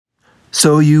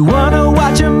So you wanna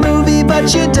watch a movie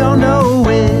but you don't know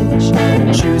which.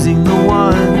 Choosing the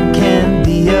one can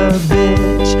be a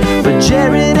bitch. But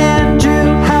Jared and Drew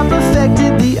have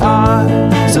perfected the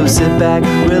art. So sit back,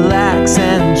 relax,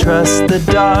 and trust the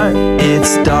dart.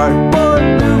 It's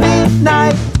Dartboard Movie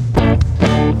Night.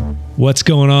 What's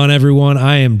going on, everyone?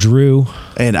 I am Drew.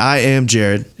 And I am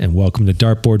Jared. And welcome to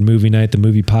Dartboard Movie Night, the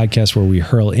movie podcast where we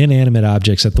hurl inanimate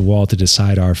objects at the wall to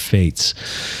decide our fates.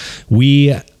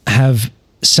 We have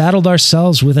saddled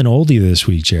ourselves with an oldie this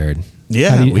week, Jared.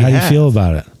 Yeah, How do you feel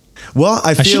about it? Well,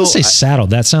 I shouldn't say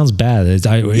saddled. That sounds bad. That's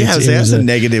a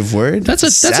negative word.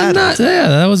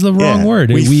 That was the wrong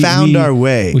word. We found our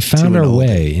way. We found our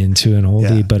way into an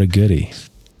oldie but a goodie.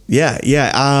 Yeah.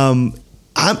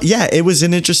 It was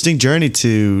an interesting journey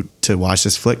to watch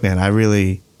this flick, man. I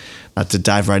really, not to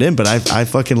dive right in, but I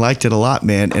fucking liked it a lot,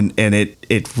 man. And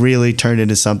it really turned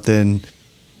into something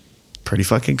pretty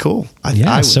fucking cool. I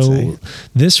would say.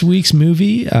 This week's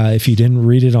movie, if you didn't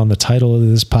read it on the title of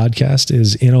this podcast,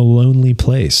 is In a Lonely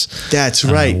Place. That's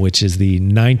right. Which is the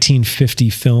 1950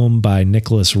 film by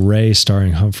Nicholas Ray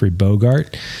starring Humphrey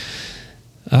Bogart.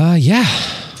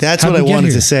 That's what I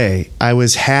wanted to say. I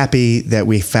was happy that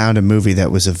we found a movie that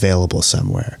was available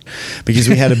somewhere, because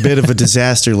we had a bit of a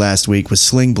disaster last week with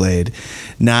Sling Blade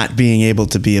not being able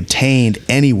to be obtained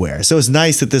anywhere. So it was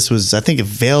nice that this was, I think,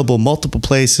 available multiple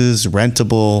places,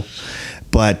 rentable,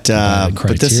 but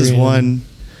this is one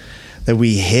that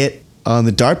we hit on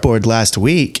the dartboard last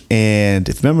week, and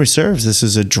if memory serves, this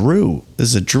is a Drew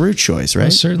choice, right?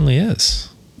 It certainly is.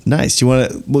 Nice. You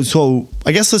want to? So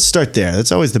I guess let's start there.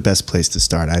 That's always the best place to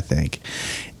start, I think.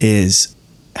 Is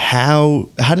how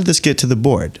did this get to the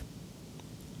board?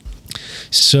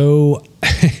 So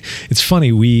it's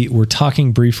funny. We were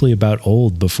talking briefly about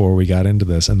Old before we got into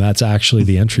this, and that's actually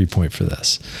the entry point for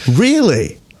this.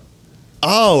 Really?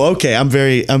 Oh, okay. I'm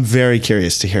very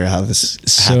curious to hear how this happened.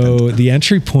 So the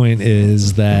entry point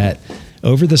is that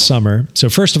over the summer. So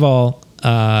first of all,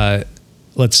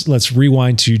 Let's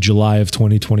rewind to July of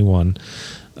 2021.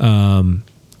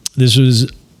 This was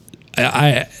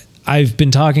I've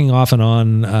been talking off and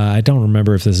on. I don't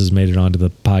remember if this has made it onto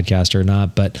the podcast or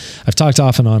not, but I've talked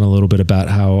off and on a little bit about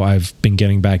how I've been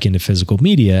getting back into physical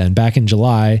media. And back in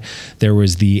July, there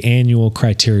was the annual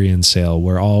Criterion sale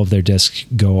where all of their discs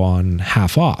go on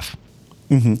half off.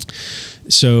 Mm-hmm.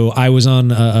 So I was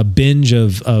on a binge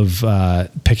of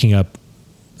picking up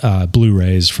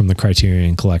Blu-rays from the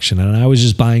Criterion collection, and I was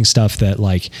just buying stuff that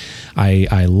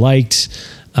I liked,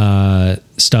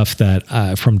 stuff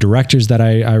that from directors that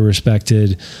I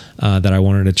respected, that I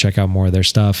wanted to check out more of their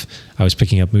stuff. I was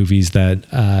picking up movies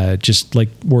that just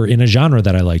were in a genre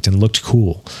that I liked and looked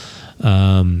cool.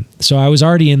 So I was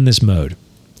already in this mode.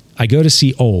 I go to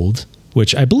see Old,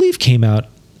 which I believe came out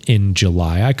in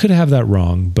July. I could have that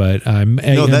wrong, but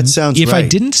that sounds if right. I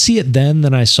didn't see it then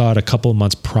I saw it a couple of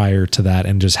months prior to that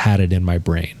and just had it in my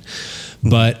brain.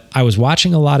 But I was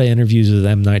watching a lot of interviews with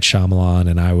M. Night Shyamalan,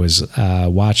 and I was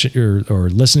watching or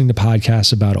listening to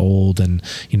podcasts about Old, and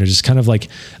just kind of I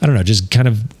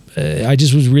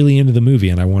just was really into the movie,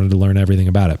 and I wanted to learn everything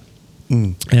about it.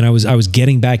 And I was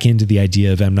getting back into the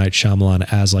idea of M. Night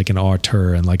Shyamalan as an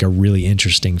auteur and a really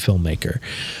interesting filmmaker,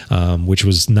 which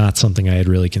was not something I had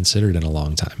really considered in a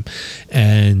long time.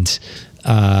 And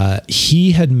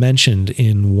he had mentioned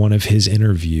in one of his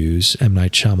interviews, M.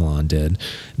 Night Shyamalan did,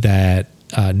 that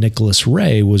Nicholas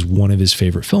Ray was one of his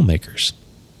favorite filmmakers.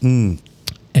 And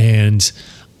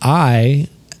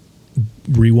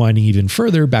rewinding even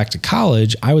further back to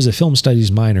college, I was a film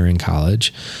studies minor in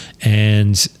college,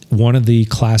 and one of the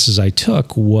classes I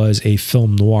took was a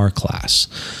film noir class,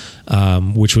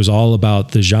 which was all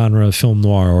about the genre of film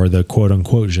noir, or the quote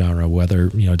unquote genre, whether,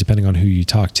 depending on who you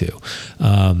talk to.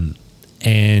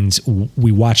 And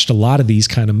we watched a lot of these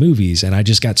kind of movies, and I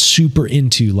just got super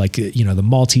into the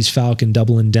Maltese Falcon,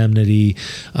 Double Indemnity,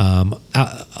 Out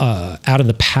of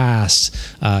the Past,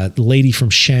 Lady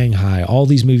from Shanghai. All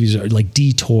these movies are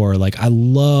Detour. I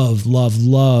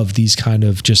love these kind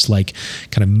of just kind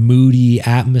of moody,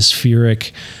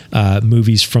 atmospheric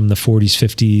movies from the 40s,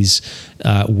 50s,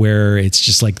 where it's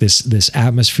just this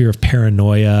atmosphere of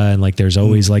paranoia, and there's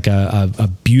always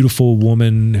a beautiful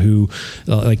woman who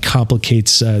complicates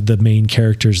the main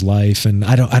character's life, and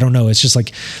I don't know. It's just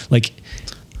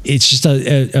it's just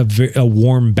a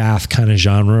warm bath kind of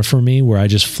genre for me, where I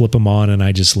just flip them on, and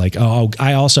I just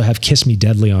I also have Kiss Me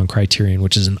Deadly on Criterion,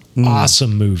 which is an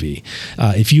awesome movie.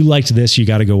 If you liked this, you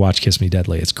got to go watch Kiss Me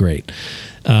Deadly. It's great.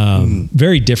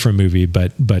 Very different movie,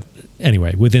 but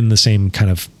anyway, within the same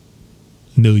kind of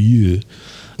milieu.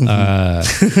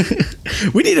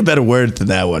 We need a better word than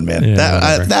that one, man.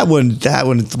 Yeah, that one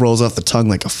rolls off the tongue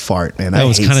like a fart, man. That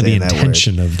was hate kind of the saying that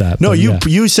intention word. of that. No,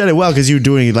 but you said it well because you were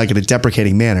doing it like in a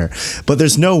deprecating manner. But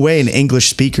there's no way an English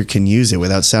speaker can use it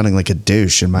without sounding like a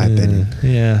douche, in my opinion.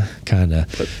 Yeah, kind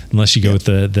of. Unless you go with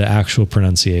the actual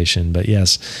pronunciation. But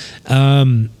yes.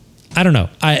 I don't know.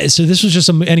 So this was just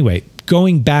anyway,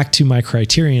 going back to my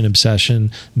Criterion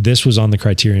obsession, this was on the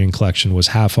Criterion collection, was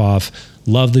half off.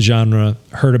 Loved the genre,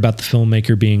 heard about the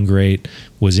filmmaker being great,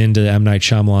 was into M. Night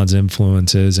Shyamalan's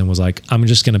influences, and was like, I'm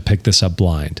just going to pick this up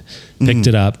blind. Picked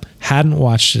it up, hadn't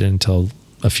watched it until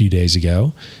a few days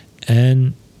ago,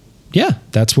 and yeah,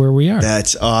 that's where we are.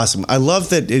 That's awesome. I love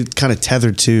that it kind of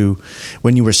tethered to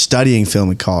when you were studying film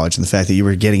in college and the fact that you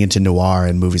were getting into noir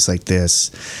and movies like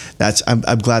this.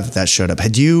 I'm glad that showed up.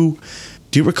 Do you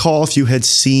recall if you had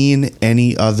seen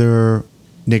any other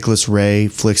Nicholas Ray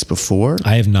flicks before?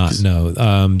 I have not,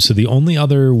 no. So the only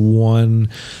other one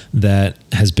that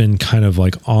has been kind of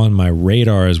like on my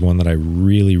radar is one that I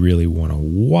really, really want to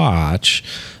watch.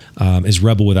 Is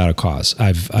Rebel Without a Cause.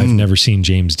 I've never seen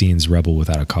James Dean's Rebel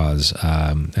Without a Cause,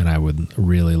 and I would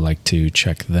really like to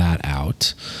check that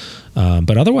out.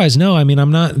 But otherwise, no. I mean,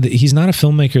 he's not a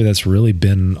filmmaker that's really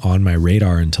been on my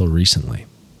radar until recently.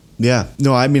 Yeah.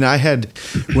 No, I mean,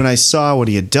 when I saw what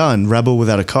he had done, Rebel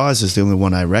Without a Cause is the only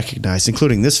one I recognized,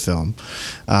 including this film,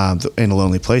 In a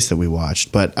Lonely Place that we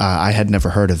watched. But I had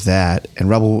never heard of that. And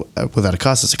Rebel Without a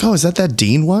Cause, I was like, oh, is that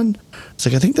Dean one? It's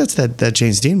like, I think that's that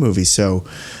James Dean movie. So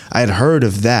I had heard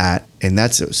of that, and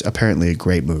that's apparently a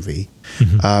great movie.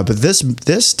 But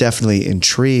this definitely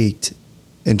intrigued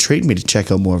me to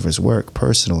check out more of his work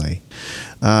personally.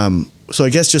 So I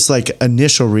guess just like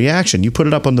initial reaction, you put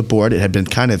it up on the board. It had been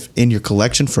kind of in your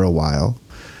collection for a while.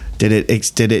 Did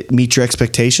it meet your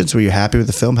expectations? Were you happy with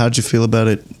the film? How did you feel about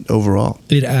it overall?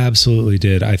 It absolutely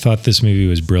did. I thought this movie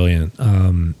was brilliant.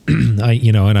 And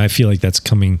I feel like that's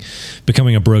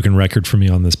becoming a broken record for me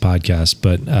on this podcast.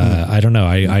 But I don't know.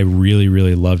 I really,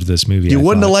 really loved this movie. You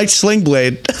wouldn't have liked Sling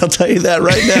Blade. I'll tell you that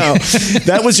right now.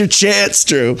 That was your chance,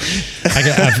 Drew.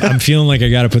 I'm feeling like I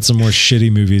got to put some more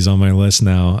shitty movies on my list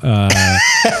now.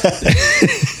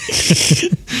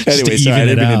 Anyway, sorry, I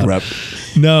didn't mean to interrupt.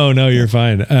 No, you're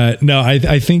fine. No,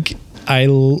 I think I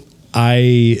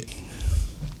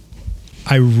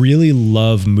really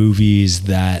love movies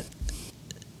that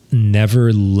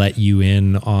never let you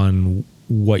in on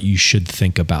what you should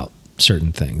think about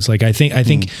certain things. Like I think I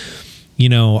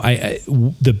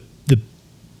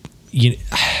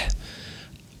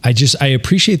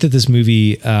appreciate that this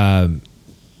movie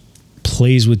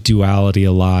plays with duality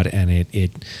a lot, and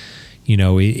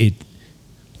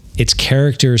its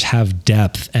characters have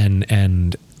depth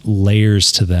and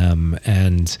layers to them,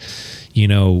 and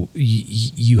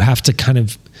you have to kind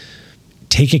of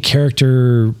take a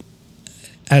character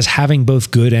as having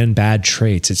both good and bad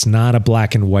traits. It's not a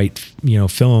black and white,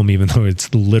 film, even though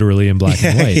it's literally in black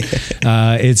and white.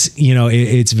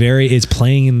 It's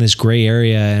playing in this gray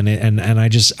area, and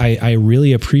I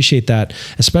really appreciate that,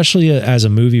 especially as a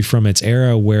movie from its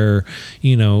era where,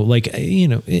 and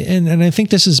I think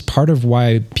this is part of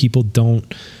why people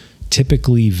don't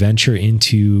typically venture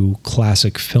into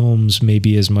classic films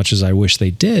maybe as much as I wish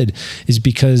they did, is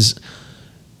because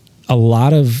a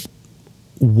lot of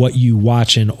what you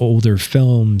watch in older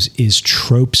films is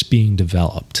tropes being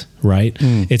developed, right?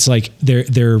 It's like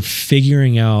they're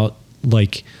figuring out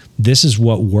like this is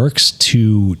what works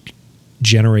to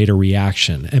generate a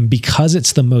reaction. And because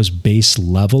it's the most base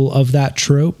level of that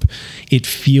trope, it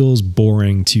feels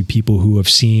boring to people who have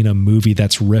seen a movie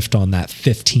that's riffed on that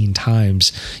 15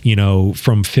 times,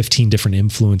 from 15 different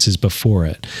influences before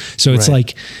it. So it's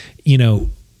like,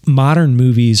 modern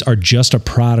movies are just a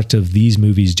product of these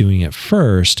movies doing it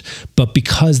first, but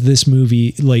because this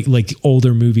movie, like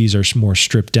older movies are more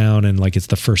stripped down and like it's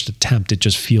the first attempt, it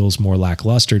just feels more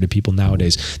lackluster to people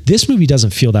nowadays. This movie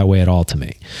doesn't feel that way at all to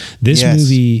me. This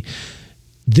movie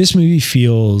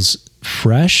feels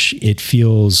fresh. It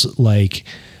feels like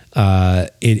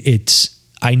it's.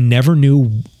 I never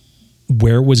knew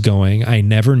where it was going. I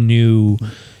never knew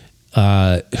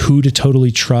who to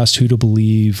totally trust, who to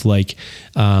believe.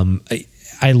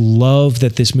 I love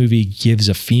that this movie gives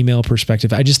a female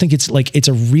perspective. I just think it's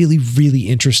a really, really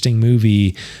interesting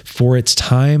movie for its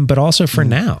time, but also for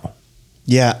now.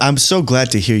 Yeah, I'm so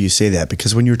glad to hear you say that,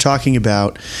 because when you're talking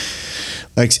about,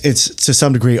 like, it's to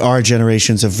some degree our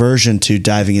generation's aversion to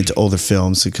diving into older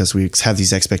films because we have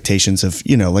these expectations of,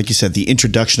 like you said, the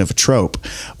introduction of a trope.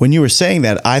 When you were saying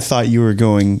that, I thought you were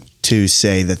going to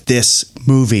say that this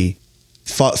movie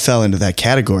fell into that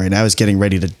category, and I was getting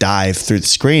ready to dive through the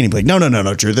screen and be like, no,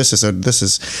 Drew, this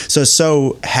is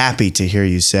so happy to hear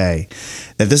you say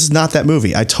that this is not that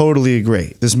movie. I totally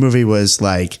agree. This movie was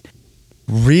like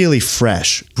really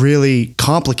fresh, really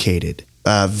complicated,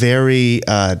 very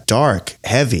dark,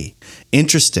 heavy,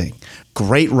 interesting,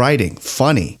 great writing,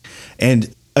 funny,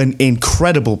 and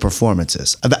incredible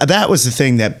performances. That was the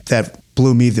thing that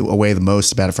blew me away the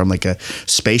most about it from like a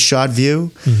space shot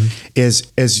view. Is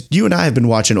as you and I have been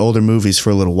watching older movies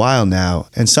for a little while now,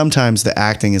 and sometimes the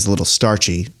acting is a little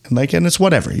starchy, and it's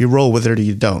whatever, you roll with it or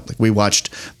you don't. Like we watched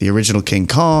the original King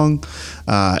Kong,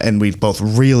 and we both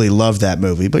really loved that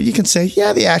movie, but you can say,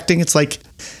 yeah, the acting, it's like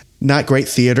not great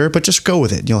theater, but just go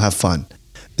with it and you'll have fun.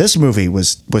 This movie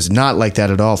was not like that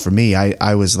at all for me.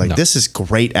 I was like, This is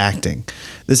great acting.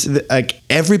 This, like,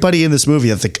 everybody in this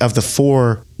movie of the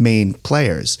four main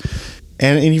players,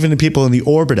 and even the people in the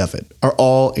orbit of it, are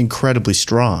all incredibly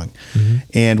strong.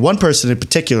 And one person in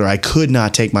particular, I could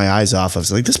not take my eyes off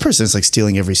of. Like, this person is like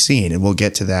stealing every scene, and we'll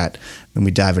get to that when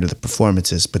we dive into the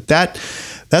performances. But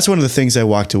that's one of the things I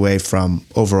walked away from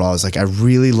overall, is like, I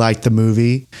really liked the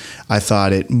movie. I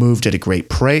thought it moved at a great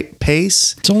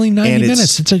pace. It's only 90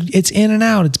 minutes. It's in and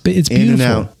out. It's beautiful. In and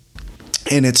out.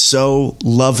 And it's so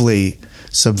lovely,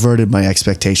 subverted my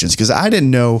expectations, because I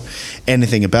didn't know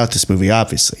anything about this movie,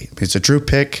 obviously. It's a Drew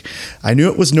pick. I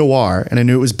knew it was noir, and I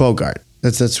knew it was Bogart.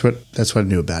 That's what I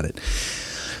knew about it.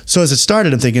 So as it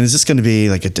started, I'm thinking, is this going to be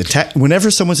like a detective? Whenever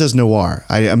someone says noir,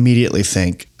 I immediately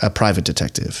think a private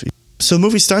detective. So the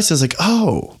movie starts, I was like,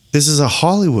 oh, this is a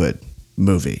Hollywood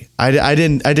movie. I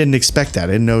didn't expect that.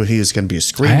 I didn't know he was going to be a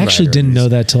screenwriter. I actually didn't know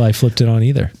that till I flipped it on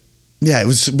either. Yeah, it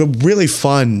was a really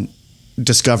fun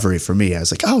discovery for me. I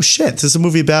was like, oh shit, this is a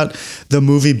movie about the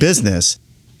movie business.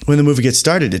 When the movie gets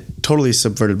started, it totally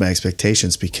subverted my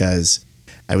expectations, because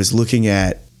I was looking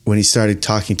at when he started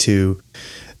talking to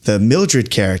the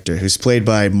Mildred character, who's played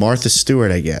by Martha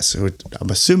Stewart, I guess. Who I'm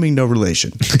assuming no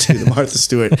relation to the Martha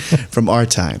Stewart from our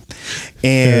time.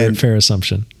 And fair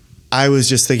assumption. I was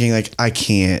just thinking, like, I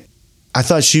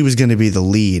thought she was going to be the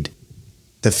lead,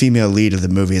 the female lead of the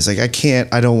movie. It's like,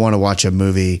 I don't want to watch a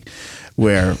movie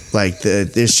where like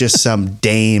there's just some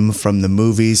dame from the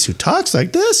movies who talks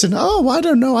like this, and I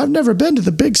don't know, I've never been to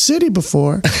the big city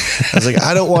before. I was like,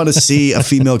 I don't want to see a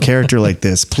female character like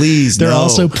this. Please, They're no.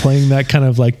 also playing that kind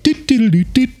of like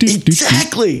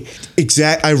exactly.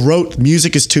 I wrote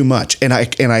music is too much, and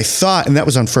I thought, and that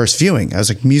was on first viewing, I was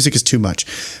like, music is too much,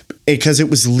 because it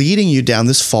was leading you down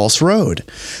this false road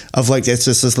of like, it's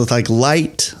just this like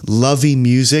light, lovey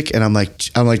music, and I'm like,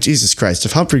 Jesus Christ,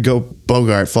 if Humphrey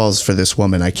Bogart falls for this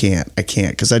woman, I can't,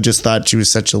 because I just thought she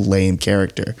was such a lame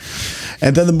character.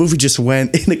 And then the movie just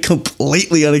went in a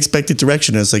completely unexpected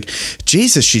direction. I was like,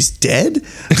 Jesus, she's dead?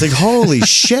 I was like, holy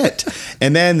shit.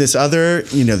 And then this other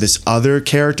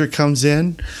character comes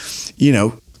in,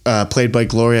 played by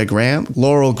Gloria Graham.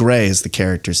 Laurel Gray is the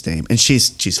character's name. And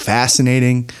she's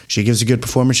fascinating. She gives a good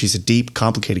performance. She's a deep,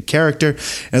 complicated character.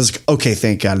 And I was like, okay,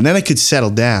 thank God. And then I could settle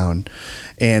down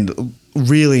and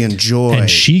really enjoy. And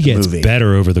she gets the movie.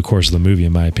 better over the course of the movie,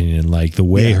 in my opinion. Like the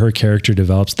way her character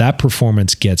develops, that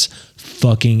performance gets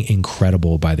fucking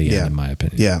incredible by the end, in my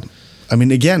opinion. Yeah. I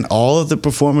mean, again, all of the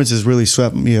performances really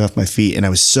swept me off my feet. And I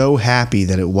was so happy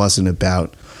that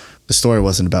the story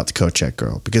wasn't about the coat check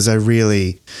girl, because I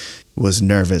really was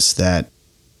nervous that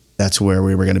that's where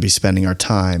we were going to be spending our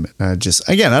time. I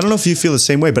don't know if you feel the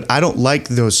same way, but I don't like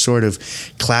those sort of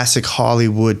classic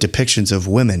Hollywood depictions of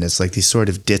women. It's like these sort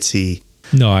of ditzy.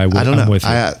 No, I don't know. I'm with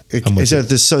you.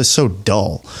 It's so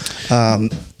dull.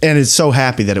 And it's so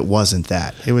happy that it wasn't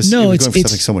that. It was going for something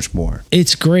so much more.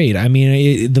 It's great. I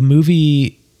mean, the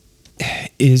movie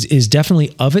is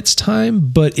definitely of its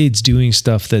time, but it's doing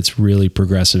stuff that's really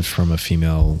progressive from a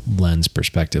female lens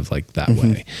perspective, like that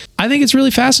way. I think it's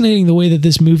really fascinating the way that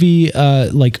this movie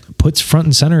puts front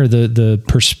and center the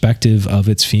perspective of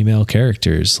its female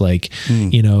characters. Like,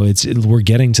 we're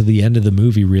getting to the end of the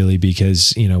movie really,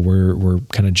 because we're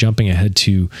kind of jumping ahead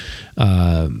to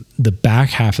the back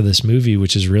half of this movie,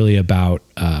 which is really about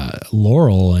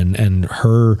Laurel and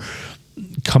her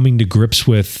coming to grips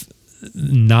with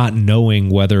not knowing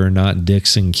whether or not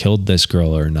Dixon killed this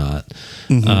girl or not,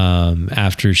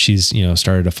 after she's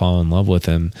started to fall in love with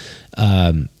him,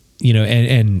 and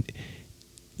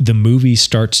the movie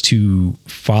starts to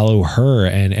follow her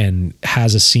and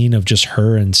has a scene of just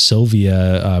her and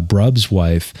Sylvia, Brubb's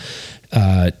wife,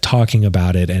 talking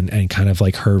about it and kind of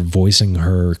like her voicing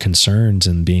her concerns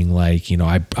and being like,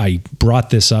 I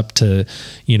brought this up to,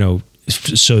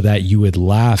 so that you would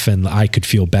laugh and I could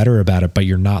feel better about it, but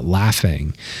you're not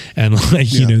laughing. And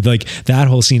like, you know, like that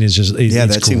whole scene is just,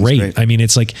 it's great. I mean,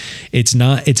 it's like, it's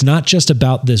not just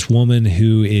about this woman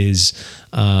who is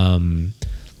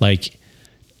like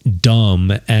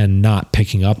dumb and not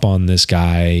picking up on this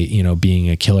guy, you know, being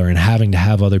a killer and having to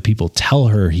have other people tell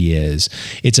her he is.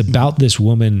 It's about this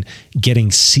woman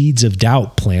getting seeds of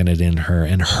doubt planted in her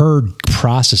and her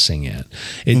processing it.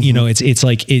 You know, it's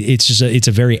like, it's just it's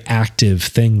a very active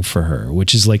thing for her,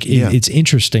 which is like, it's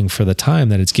interesting for the time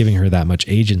that it's giving her that much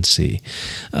agency.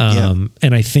 And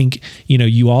I think, you know,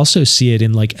 you also see it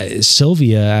in like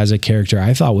Sylvia as a character,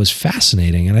 I thought was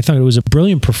fascinating. And I thought it was a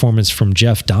brilliant performance from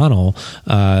Jeff Donnell,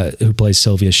 who plays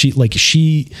Sylvia.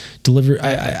 She delivered,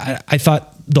 I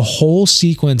thought the whole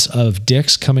sequence of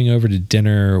Dix coming over to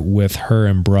dinner with her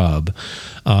and Brub,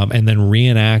 and then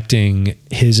reenacting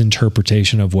his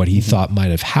interpretation of what he thought might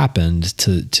have happened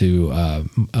to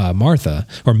Martha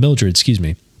or Mildred, excuse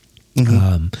me.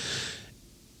 And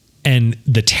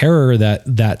the terror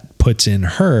that puts in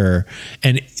her,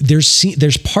 and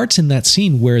there's parts in that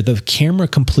scene where the camera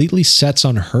completely sets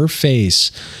on her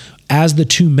face as the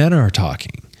two men are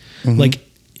talking. Like,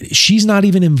 she's not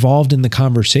even involved in the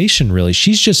conversation, really.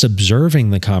 She's just observing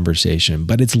the conversation,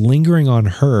 but it's lingering on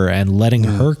her and letting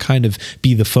her kind of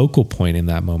be the focal point in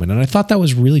that moment. And I thought that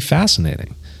was really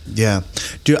fascinating. Yeah.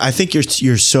 Dude, I think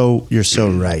you're so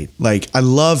right. Like, I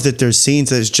love that there's scenes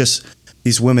that it's just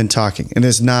these women talking, and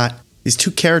there's not these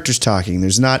two characters talking.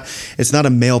 It's not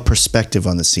a male perspective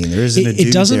on the scene. There isn't a dude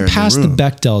it doesn't there pass in the room.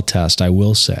 Bechdel test, I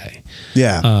will say.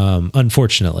 Yeah.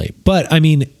 Unfortunately. But I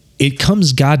mean, it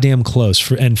comes goddamn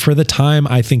close and for the time,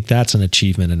 I think that's an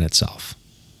achievement in itself.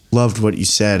 Loved what you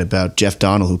said about Jeff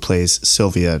Donnell, who plays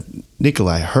Sylvia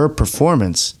Nicolai. Her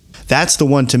performance, that's the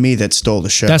one to me that stole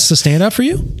the show. That's the standout for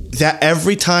you? That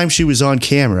every time she was on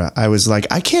camera, I was like,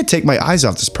 I can't take my eyes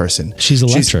off this person. She's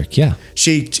electric, yeah.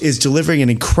 She is delivering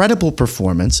an incredible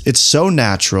performance. It's so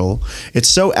natural. It's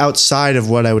so outside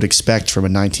of what I would expect from a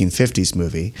 1950s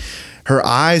movie. Her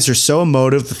eyes are so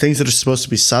emotive. The things that are supposed to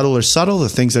be subtle are subtle. The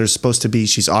things that are supposed to be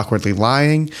she's awkwardly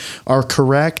lying are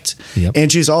correct. Yep.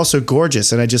 And she's also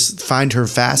gorgeous. And I just find her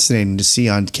fascinating to see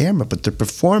on camera. But the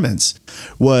performance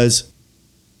was,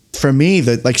 for me,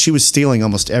 that like she was stealing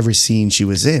almost every scene she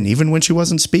was in. Even when she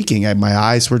wasn't speaking, my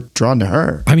eyes were drawn to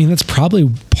her. I mean, that's probably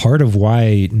part of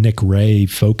why Nick Ray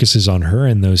focuses on her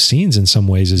in those scenes in some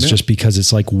ways is just because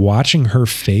it's like watching her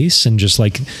face and just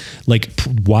like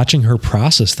watching her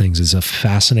process things is a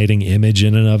fascinating image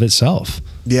in and of itself.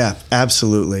 Yeah,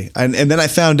 absolutely. And then I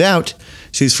found out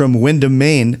she's from Windham,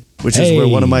 Maine, which is where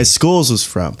one of my schools was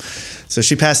from. So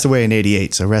she passed away in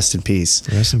 '88. So rest in peace.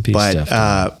 Rest in peace.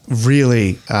 But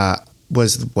really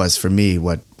was for me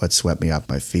what swept me off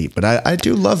my feet. But I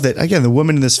do love that, again, the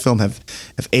women in this film have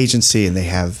agency and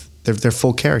they're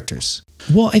full characters.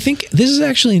 Well, I think this is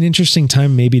actually an interesting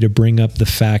time maybe to bring up the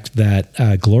fact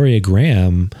that Gloria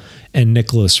Graham and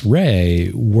Nicholas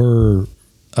Ray were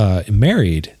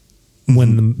married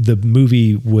when the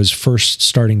movie was first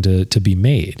starting to be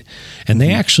made. And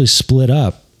they actually split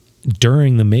up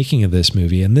during the making of this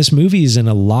movie. And this movie is in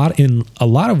a lot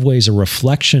of ways a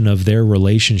reflection of their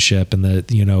relationship and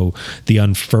the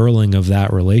unfurling of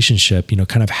that relationship,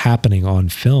 kind of happening on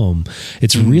film.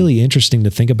 It's really interesting to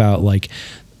think about like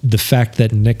the fact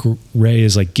that Nick Ray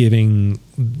is like giving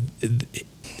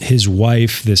his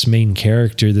wife, this main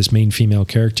female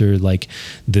character, like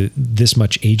this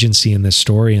much agency in this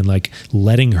story and like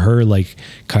letting her like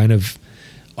kind of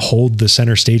hold the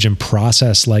center stage and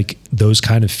process like those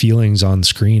kind of feelings on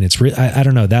screen. It's really, I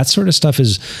don't know, that sort of stuff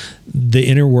is the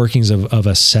inner workings of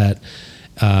a set.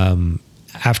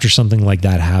 After something like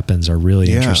that happens are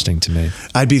really interesting to me.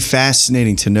 I'd be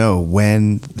fascinating to know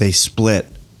when they split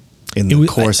in the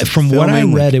course of from filming. What I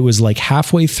read, it was like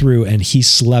halfway through and he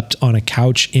slept on a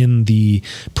couch in the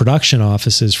production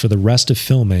offices for the rest of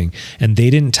filming, and they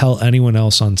didn't tell anyone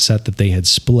else on set that they had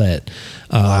split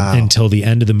until the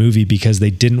end of the movie because they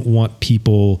didn't want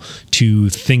people to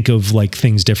think of like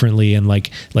things differently and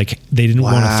like they didn't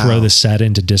want to throw the set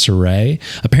into disarray.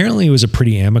 Apparently it was a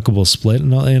pretty amicable split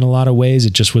in a lot of ways.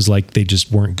 It just was like they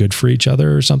just weren't good for each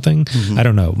other or something. I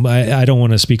don't know. I don't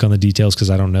want to speak on the details because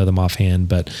I don't know them offhand,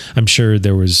 but I'm sure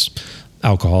there was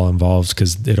alcohol involved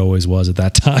because it always was at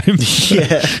that time.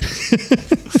 Yeah.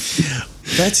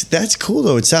 That's cool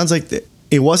though. It sounds like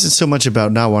it wasn't so much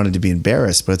about not wanting to be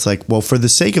embarrassed, but it's like, well, for the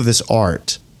sake of this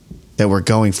art that we're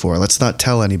going for, let's not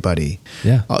tell anybody.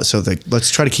 Yeah. Let's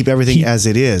try to keep everything as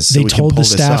it is. They told the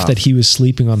staff that he was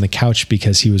sleeping on the couch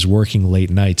because he was working late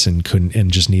nights and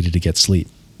just needed to get sleep.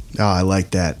 Oh, I like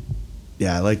that.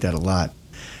 Yeah, I like that a lot.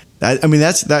 I mean,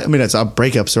 that's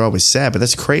breakups are always sad, but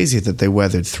that's crazy that they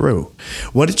weathered through.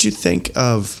 What did you think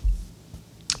of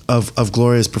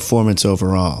Gloria's performance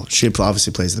overall? She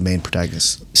obviously plays the main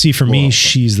protagonist. See, for me,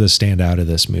 she's the standout of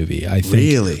this movie. I think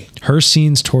really her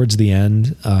scenes towards the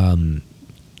end,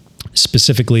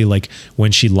 specifically like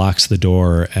when she locks the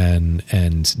door and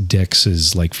Dix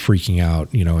is like freaking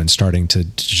out, and starting to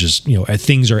just,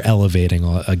 things are elevating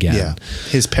again. Yeah,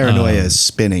 his paranoia is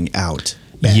spinning out.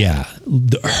 Bad. Yeah,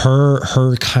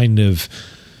 her kind of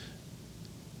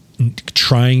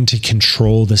trying to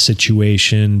control the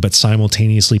situation, but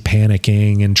simultaneously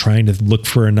panicking and trying to look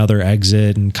for another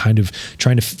exit and kind of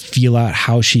trying to feel out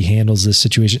how she handles this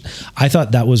situation. I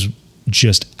thought that was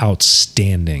just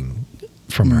outstanding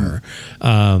from her.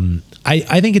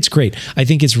 I think it's great. I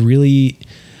think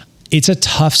it's a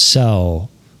tough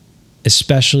sell,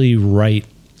 especially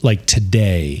like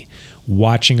today,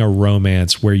 watching a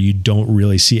romance where you don't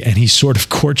really see any sort of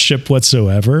courtship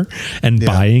whatsoever and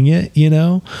buying it,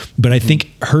 But I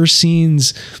think her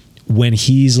scenes when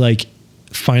he's like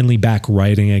finally back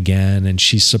writing again and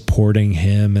she's supporting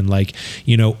him and like,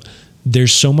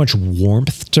 there's so much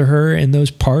warmth to her in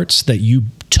those parts that you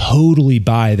totally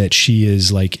buy that she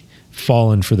is like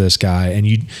fallen for this guy, and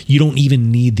you don't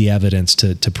even need the evidence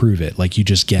to prove it. Like you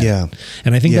just get it.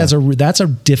 And I think that's a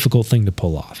difficult thing to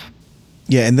pull off.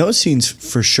 Yeah, and those scenes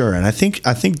for sure. And I think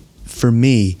for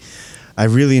me, I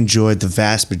really enjoyed the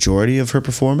vast majority of her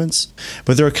performance.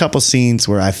 But there are a couple scenes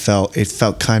where it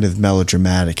felt kind of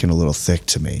melodramatic and a little thick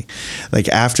to me. Like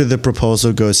after the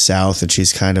proposal goes south and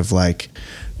she's kind of like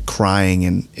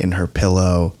crying in her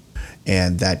pillow,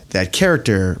 and that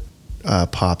character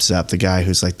pops up, the guy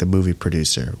who's like the movie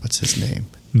producer. What's his name?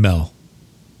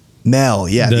 Mel,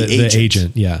 yeah, the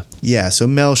agent. Yeah. So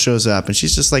Mel shows up and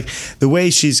she's just like, the way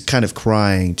she's kind of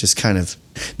crying, just kind of,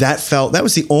 that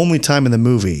was the only time in the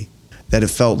movie that it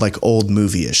felt like old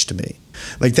movie-ish to me.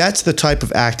 Like that's the type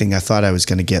of acting I thought I was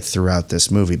going to get throughout this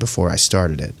movie before I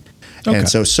started it. Okay. And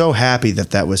so happy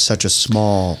that was such a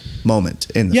small moment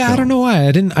in the film. I don't know why.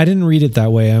 I didn't read it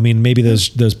that way. I mean, maybe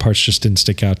those parts just didn't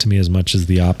stick out to me as much as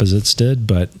the opposites did,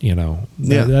 but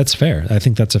that's fair. I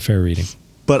think that's a fair reading.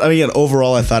 But I mean,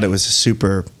 overall, I thought it was a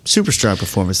super, super strong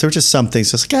performance. There were just some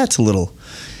things I was like, it's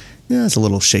a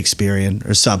little Shakespearean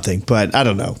or something, but I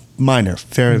don't know. Minor,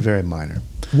 very, very minor.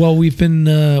 Well, we've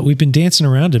been dancing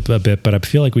around it a bit, but I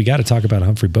feel like we got to talk about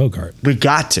Humphrey Bogart. We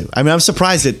got to. I mean, I'm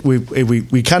surprised that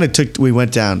we kind of we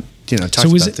went down, talked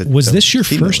about was this your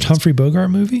first Humphrey Bogart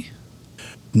movie?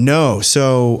 No.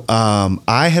 So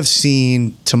I have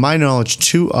seen, to my knowledge,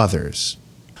 2 others.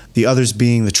 The others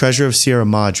being The Treasure of Sierra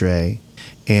Madre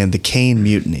and The Caine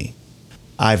Mutiny.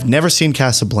 I've never seen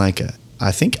Casablanca.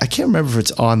 I can't remember if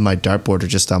it's on my dartboard or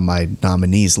just on my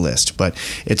nominees list, but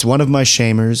it's one of my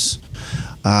shamers.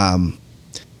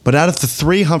 But out of the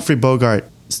 3 Humphrey Bogart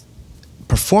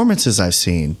performances I've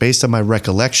seen, based on my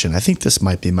recollection, I think this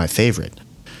might be my favorite.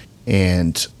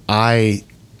 And I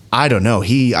don't know.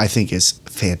 He, I think, is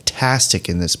fantastic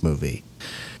in this movie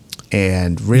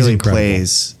and really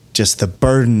plays just the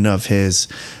burden of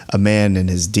a man and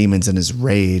his demons and his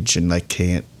rage and like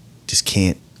can't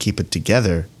keep it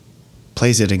together.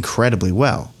 Plays it incredibly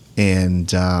well and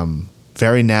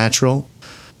very natural,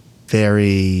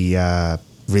 very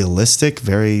realistic,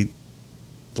 very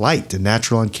light and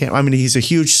natural on camera. I mean, he's a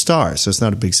huge star, so it's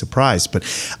not a big surprise, but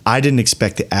I didn't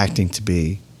expect the acting to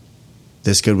be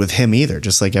this good with him either,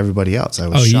 just like everybody else. I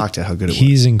was shocked at how good it was.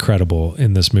 He's incredible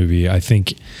in this movie. I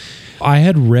think I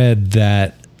had read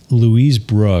that Louise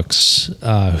Brooks,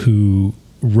 who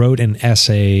wrote an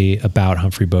essay about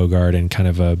Humphrey Bogart in kind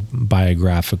of a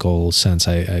biographical sense.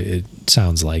 It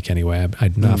sounds like, anyway.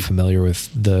 I'm not familiar with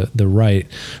the right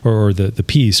or the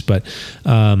piece, but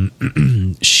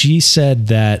she said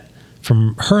that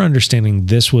from her understanding,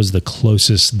 this was the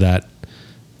closest that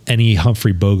any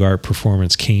Humphrey Bogart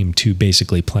performance came to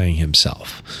basically playing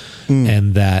himself,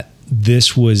 and that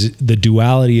this was the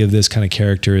duality of this kind of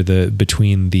character,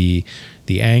 between the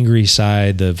angry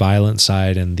side, the violent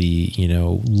side, and the,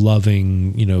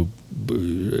 loving,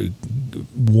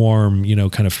 warm,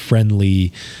 kind of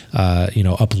friendly,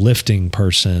 uplifting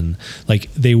person. Like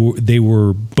they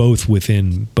were both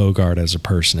within Bogart as a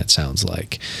person, it sounds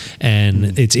like.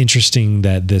 And it's interesting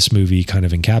that this movie kind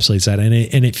of encapsulates that, and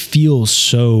it feels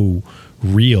so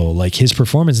real. Like his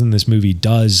performance in this movie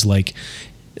does, like,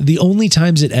 the only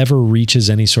times it ever reaches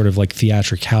any sort of like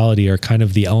theatricality are kind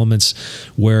of the elements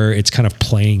where it's kind of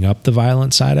playing up the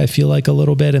violent side, I feel like, a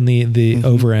little bit, and the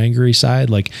over angry side.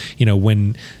 Like,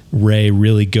 when Ray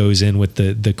really goes in with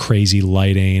the crazy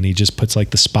lighting and he just puts like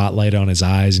the spotlight on his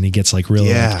eyes and he gets like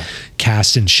really like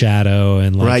cast in shadow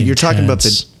and like right. You're talking about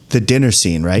the dinner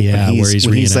scene, right? Yeah, when he's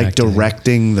like reenacting.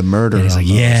 directing the murder. And he's like,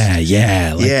 almost.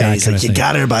 yeah. Like Yeah, that he's kind like, of you thing.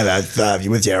 got her by the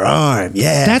with your arm.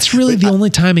 Yeah. That's really the only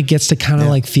time it gets to kind of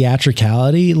Yeah. like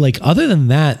theatricality. Like other than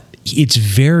that, it's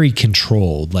very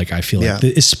controlled. Like I feel like,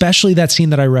 Yeah. especially that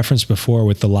scene that I referenced before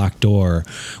with the locked door,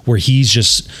 where he's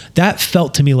just, that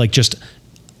felt to me like just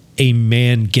a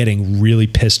man getting really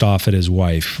pissed off at his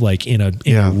wife, like in a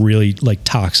really like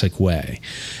toxic way.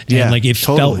 And Yeah, like it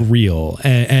totally. felt real.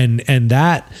 And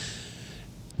that,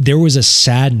 there was a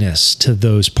sadness to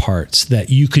those parts that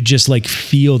you could just like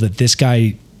feel that this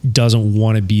guy doesn't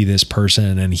want to be this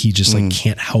person, and he just like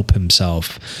can't help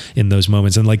himself in those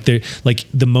moments. And like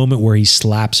the moment where he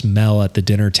slaps Mel at the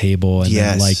dinner table and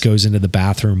then Yes. like goes into the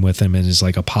bathroom with him and is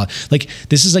like like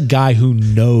this is a guy who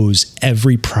knows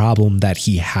every problem that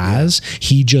he has.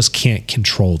 He just can't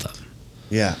control them.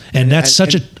 Yeah. And that's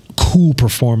such a cool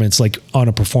performance, like on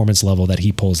a performance level, that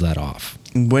he pulls that off.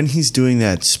 when he's doing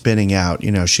that spinning out,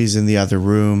 you know, she's in the other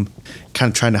room kind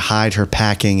of trying to hide her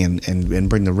packing and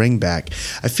bring the ring back.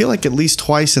 I feel like at least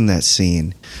twice in that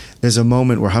scene, there's a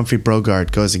moment where Humphrey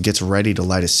Bogart goes and gets ready to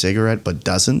light a cigarette but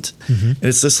doesn't. And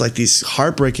it's just like these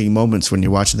heartbreaking moments when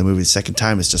you're watching the movie the second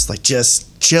time. It's just like,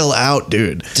 just chill out,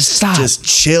 dude. Just stop. Just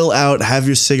chill out, have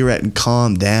your cigarette and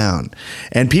calm down.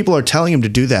 And people are telling him to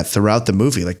do that throughout the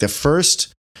movie. Like the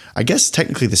first, I guess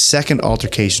technically the second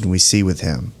altercation we see with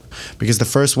him, because the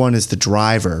first one is the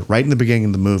driver right in the beginning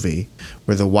of the movie,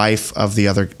 where the wife of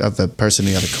the person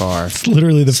in the other car. It's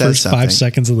literally the says first 5 something.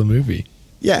 seconds of the movie.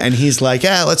 Yeah, and he's like,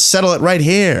 "Yeah, let's settle it right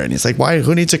here." And he's like, "Why?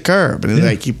 Who needs a curb?" And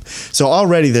like, so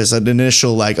already there's an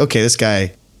initial like, okay, this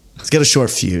guy, he's got a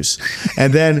short fuse.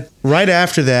 And then right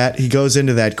after that, he goes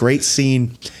into that great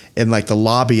scene in like the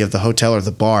lobby of the hotel or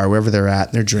the bar, wherever they're at,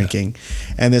 and they're drinking.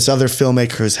 And this other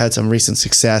filmmaker who's had some recent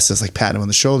success is like patting him on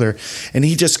the shoulder, and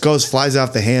he just flies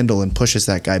off the handle and pushes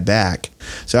that guy back.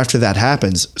 So after that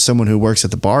happens, someone who works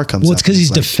at the bar comes Well, up. it's because and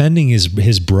he's is like, defending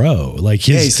his bro. Like his,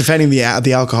 yeah, he's defending the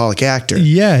alcoholic actor.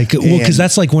 Yeah, well, because And-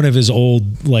 that's like one of his old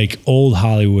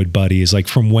Hollywood buddies, like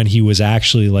from when he was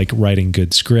actually like writing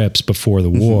good scripts before the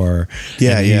war.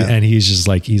 Yeah, and yeah. And he's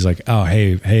like, oh,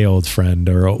 hey, old friend,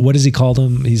 or what does he call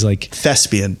him? He's like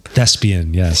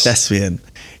Thespian. Yes. Thespian.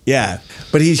 Yeah.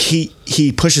 But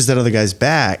he pushes that other guy's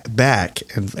back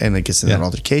and it gets in that Yeah.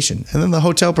 altercation. And then the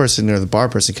hotel person or the bar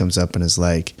person comes up and is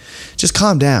like, just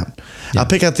calm down. I'll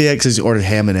pick out the eggs, because he ordered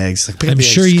ham and eggs. Like, pick up I'm the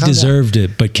sure eggs, you calm down. deserved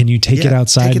it, but can you take it Yeah,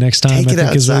 outside next time? Take it I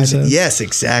think is what he outside. said. Yes,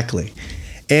 exactly.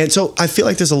 And so I feel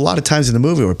like there's a lot of times in the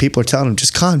movie where people are telling him,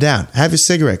 just calm down, have your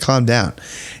cigarette, calm down.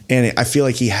 And I feel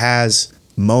like he has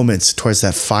moments towards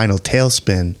that final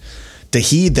tailspin to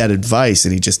heed that advice,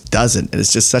 and he just doesn't. And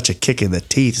it's just such a kick in the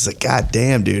teeth. It's like, God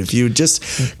damn, dude, if you would just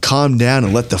calm down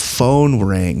and let the phone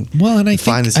ring Well, and I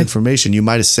find think this information, you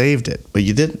might have saved it, but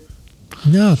you didn't.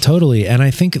 No, totally. And I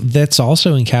think that's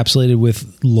also encapsulated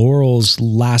with Laurel's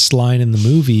last line in the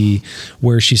movie,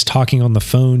 where she's talking on the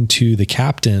phone to the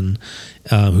captain,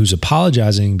 who's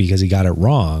apologizing because he got it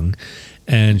wrong.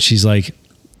 And she's like,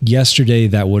 yesterday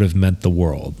that would have meant the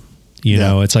world. You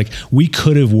know, it's like, we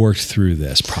could have worked through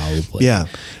this probably. Yeah.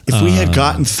 If we had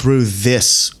gotten through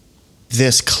this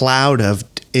cloud of,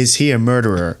 is he a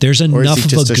murderer? There's or is enough he of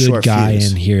just a good short guy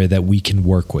fuse? in here that we can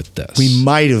work with this.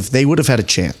 They would have had a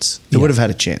chance. They Yeah. would have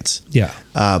had a chance. Yeah.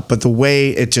 But the way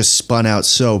it just spun out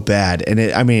so bad,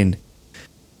 and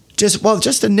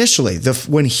just initially,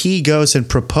 when he goes and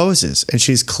proposes, and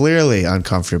she's clearly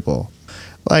uncomfortable,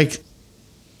 like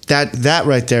that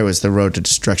right there was the road to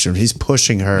destruction. He's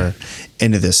pushing her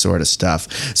into this sort of stuff.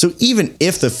 So even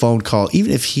if the phone call,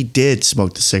 even if he did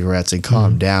smoke the cigarettes and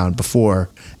calm down before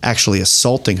actually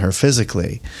assaulting her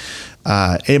physically,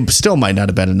 it still might not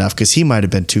have been enough, because he might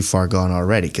have been too far gone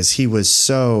already, because he was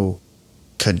so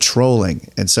controlling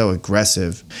and so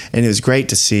aggressive. And it was great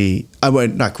to see,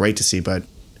 not great to see, but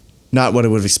not what I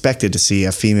would have expected to see,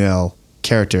 a female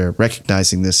character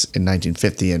recognizing this in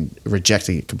 1950 and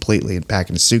rejecting it completely and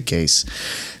packing a suitcase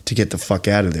to get the fuck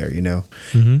out of there, you know?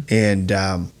 And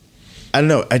I don't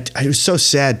know, I was so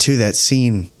sad too, that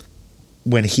scene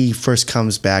when he first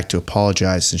comes back to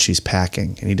apologize and she's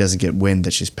packing, and he doesn't get wind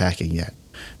that she's packing yet.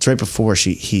 It's right before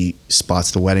he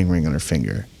spots the wedding ring on her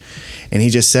finger, and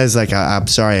he just says like, I'm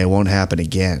sorry, it won't happen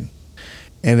again.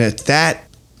 And at that,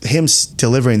 him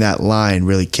delivering that line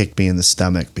really kicked me in the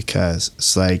stomach, because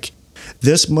it's like,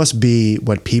 this must be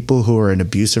what people who are in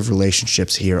abusive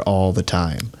relationships hear all the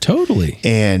time. Totally.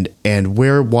 And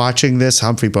we're watching this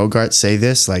Humphrey Bogart say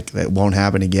this, like, that won't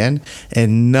happen again,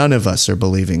 and none of us are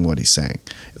believing what he's saying.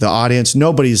 The audience,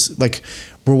 nobody's like,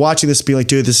 we're watching this be like,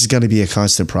 dude, this is going to be a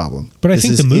constant problem. But I This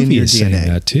think is the in movie your is saying DNA.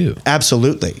 that too.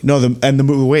 Absolutely. No,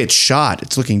 the way it's shot,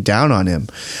 it's looking down on him.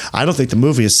 I don't think the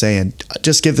movie is saying,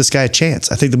 just give this guy a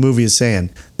chance. I think the movie is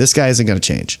saying, this guy isn't going to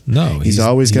change. No, he's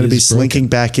always going to he be is slinking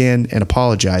back in and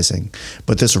apologizing.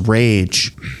 But this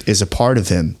rage is a part of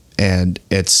him, and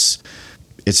it's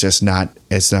just not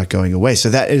going away. So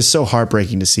that is so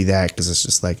heartbreaking to see that, because it's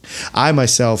just like, I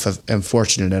myself am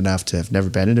fortunate enough to have never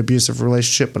been in an abusive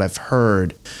relationship, but I've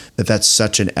heard that that's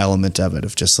such an element of it,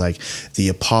 of just like the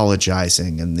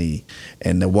apologizing and the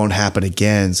won't happen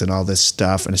agains and all this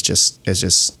stuff, and it's just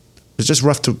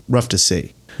rough to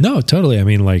see. No, totally. I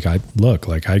mean, like, I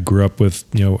grew up with,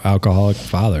 alcoholic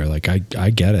father. Like, I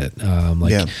get it.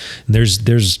 Yeah.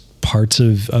 There's parts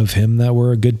of him that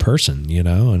were a good person,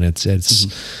 and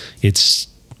it's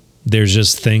there's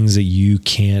just things that you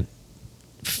can't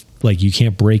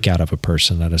break out of a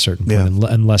person at a certain point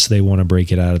unless they want to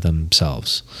break it out of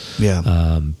themselves.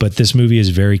 Yeah. But this movie is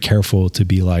very careful to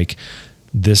be like,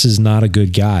 this is not a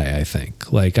good guy. I think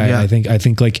I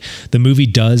think like the movie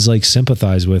does like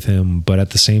sympathize with him, but at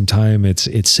the same time it's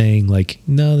saying like,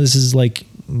 no, this is like,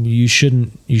 you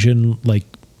shouldn't like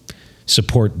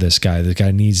support this guy. This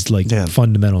guy needs like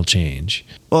fundamental change.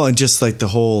 Well, and just like the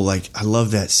whole, like, I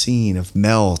love that scene of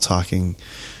Mel talking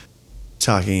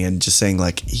and just saying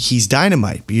like, he's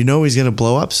dynamite, but he's going to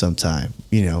blow up sometime,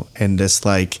 and it's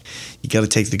like, you got to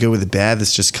take the good with the bad.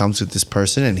 This just comes with this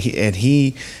person.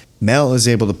 And Mel is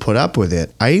able to put up with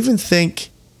it. I even think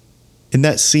in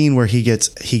that scene where he gets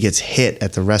hit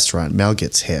at the restaurant, Mel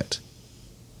gets hit.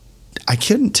 I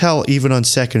couldn't tell even on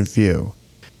second view.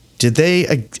 Did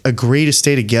they agree to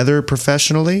stay together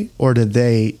professionally, or did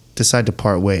they decide to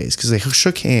part ways? Because they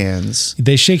shook hands.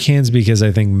 They shake hands because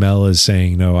I think Mel is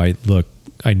saying, no,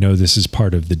 I know this is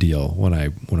part of the deal when I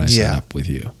sign up with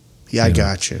you. Yeah, I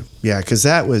got you. Yeah, because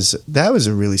that was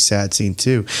a really sad scene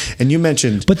too. And you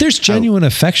mentioned, but there's genuine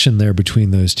affection there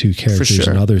between those two characters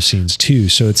in other scenes too.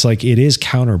 So it's like, it is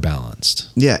counterbalanced.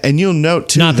 Yeah, and you'll note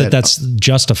too, not that that's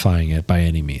justifying it by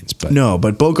any means, but no.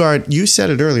 But Bogart, you said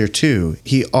it earlier too.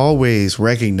 He always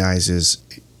recognizes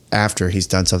after he's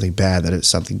done something bad that it's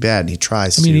something bad, and he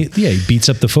tries. He beats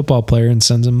up the football player and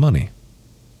sends him money.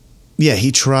 Yeah,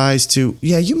 he tries to.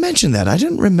 Yeah, you mentioned that. I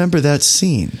didn't remember that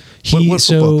scene. What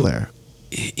football player?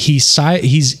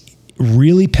 He's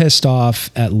really pissed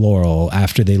off at Laurel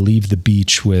after they leave the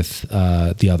beach with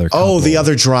the other couple. Oh, the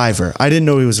other driver. I didn't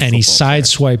know he was a football player. And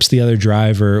he sideswipes the other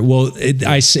driver. Well,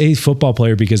 I say football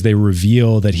player because they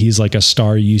reveal that he's like a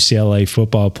star UCLA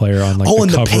football player on like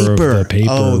the cover of the paper.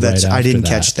 Oh, that's right I didn't that.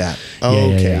 catch that.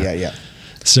 Oh, yeah.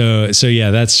 So yeah,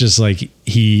 that's just like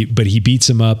he beats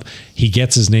him up. He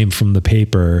gets his name from the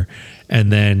paper,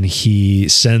 and then he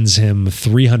sends him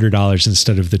 $300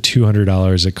 instead of the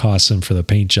 $200 it costs him for the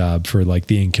paint job for like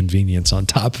the inconvenience on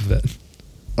top of it.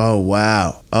 Oh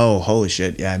wow! Oh holy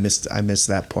shit! Yeah, I missed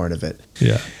that part of it.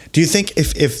 Yeah. Do you think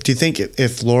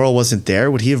if Laurel wasn't there,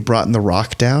 would he have brought the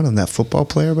rock down on that football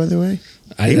player? By the way,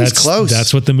 he was close.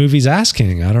 That's what the movie's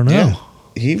asking. I don't know. Yeah,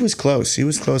 he was close. He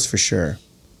was close for sure.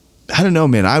 I don't know,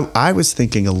 man. I was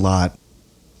thinking a lot.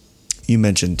 You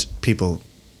mentioned people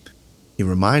he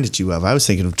reminded you of. I was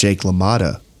thinking of Jake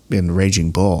LaMotta in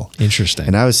Raging Bull. Interesting.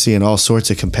 And I was seeing all sorts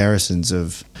of comparisons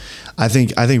of. I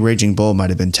think Raging Bull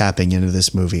might have been tapping into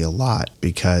this movie a lot,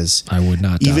 because I would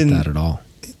not doubt that at all.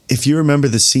 If you remember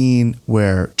the scene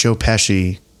where Joe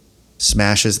Pesci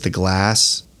smashes the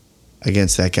glass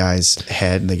against that guy's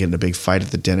head and they get in a big fight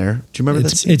at the dinner. Do you remember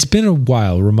that scene? It's been a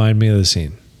while. Remind me of the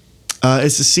scene.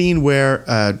 It's the scene where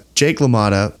Jake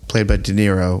LaMotta, played by De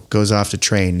Niro, goes off to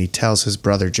train, and he tells his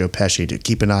brother Joe Pesci to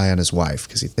keep an eye on his wife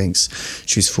because he thinks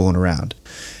she's fooling around.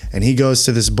 And he goes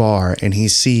to this bar and he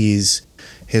sees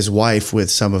his wife with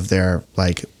some of their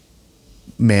like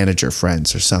manager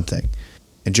friends or something.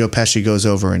 And Joe Pesci goes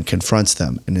over and confronts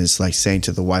them and is like saying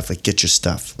to the wife, like, get your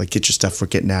stuff, we're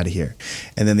getting out of here.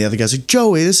 And then the other guy's like,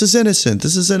 Joey, this is innocent.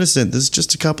 This is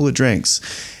just a couple of drinks.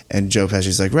 And Joe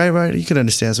Pesci's like, right, you can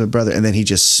understand, it's my brother. And then he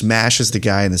just smashes the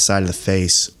guy in the side of the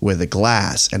face with a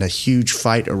glass, and a huge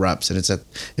fight erupts, and it's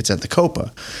at the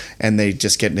Copa. And they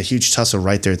just get in a huge tussle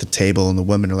right there at the table, and the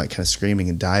women are like kind of screaming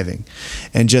and diving.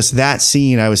 And just that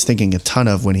scene I was thinking a ton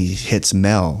of when he hits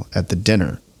Mel at the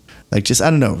dinner. Like, just, I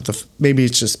don't know, maybe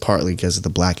it's just partly because of the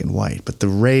black and white, but the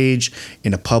rage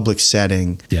in a public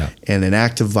setting and an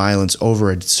act of violence over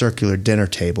a circular dinner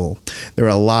table, there are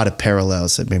a lot of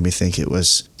parallels that made me think it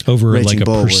was over Raging like a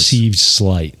Bull perceived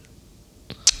slight.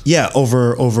 Yeah,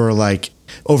 over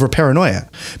paranoia,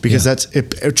 because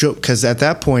because at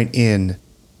that point in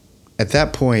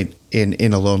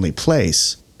A Lonely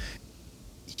Place,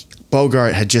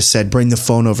 Bogart had just said, bring the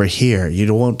phone over here.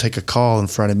 You won't take a call in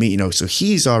front of me. So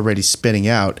he's already spinning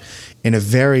out in a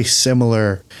very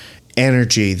similar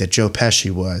energy that Joe Pesci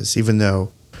was, even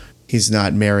though he's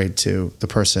not married to the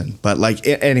person. But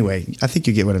anyway, I think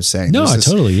you get what I'm saying. No,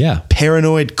 totally, yeah.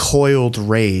 Paranoid, coiled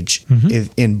rage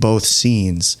in both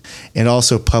scenes, and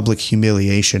also public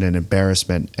humiliation and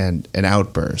embarrassment and an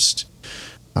outburst.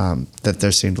 That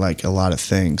there seemed like a lot of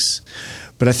things.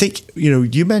 But I think,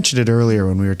 you mentioned it earlier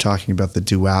when we were talking about the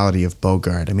duality of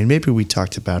Bogart. I mean, maybe we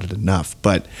talked about it enough,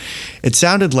 but it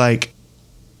sounded like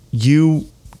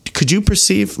could you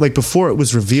perceive, before it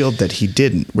was revealed that he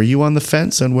didn't, were you on the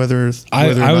fence on whether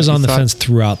I was on the fence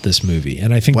throughout this movie.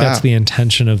 And I think that's the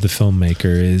intention of the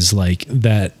filmmaker, is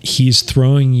that he's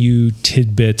throwing you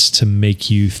tidbits to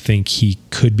make you think he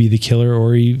could be the killer,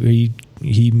 or he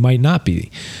might not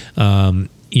be.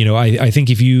 I think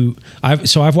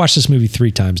I've watched this movie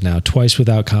 3 times now, twice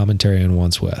without commentary and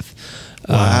once with.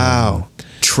 Wow.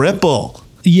 Triple.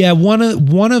 Yeah. One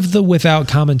of the without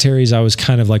commentaries, I was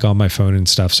kind of on my phone and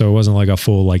stuff. So it wasn't a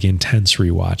full, intense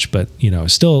rewatch, but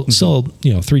still,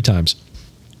 3 times.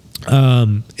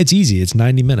 It's easy. It's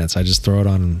 90 minutes. I just throw it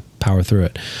on and power through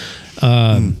it.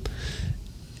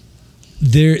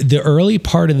 The early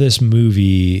part of this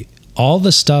movie, all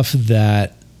the stuff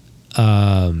that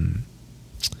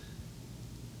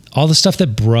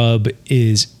Brub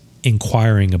is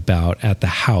inquiring about at the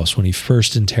house when he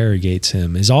first interrogates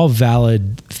him is all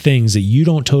valid things that you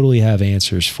don't totally have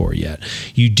answers for yet.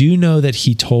 You do know that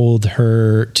he told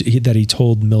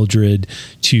Mildred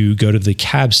to go to the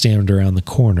cab stand around the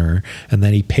corner, and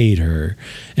that he paid her,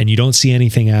 and you don't see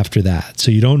anything after that.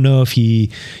 So you don't know if he,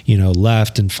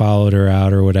 left and followed her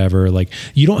out or whatever.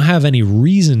 You don't have any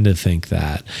reason to think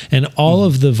that. And all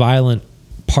of the violent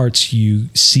parts you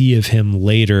see of him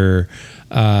later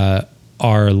are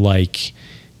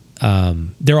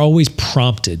they're always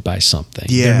prompted by something.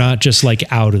 Yeah. They're not just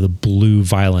out of the blue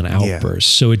violent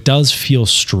outbursts. So it does feel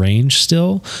strange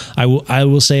still. I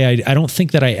will say I don't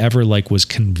think that I ever was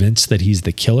convinced that he's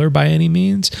the killer by any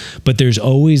means, but there's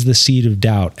always the seed of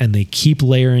doubt, and they keep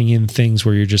layering in things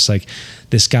where you're just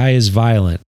this guy is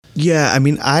violent. Yeah, I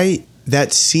mean,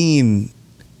 that scene,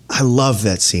 I love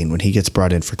that scene when he gets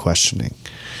brought in for questioning.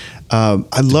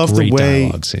 I love the way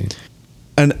dialogue scene.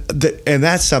 And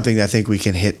that's something that I think we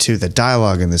can hit too. The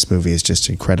dialogue in this movie is just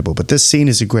incredible. But this scene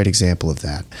is a great example of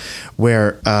that,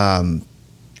 where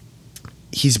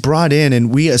he's brought in,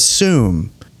 and we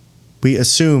assume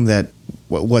that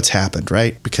what's happened,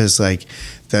 right? Because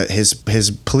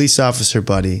his police officer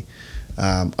buddy,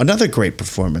 another great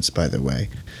performance, by the way,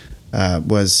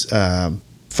 was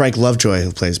Frank Lovejoy,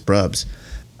 who plays Brubs.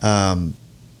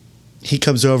 He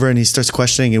comes over and he starts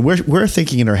questioning, and we're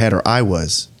thinking in our head, or I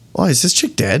was, oh, is this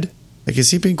chick dead?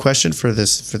 Is he being questioned for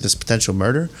this potential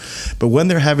murder? But when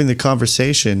they're having the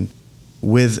conversation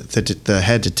with the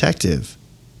head detective,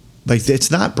 it's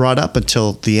not brought up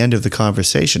until the end of the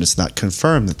conversation. It's not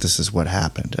confirmed that this is what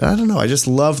happened. And I don't know. I just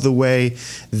love the way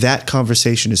that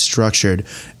conversation is structured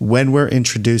when we're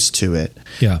introduced to it.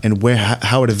 Yeah. And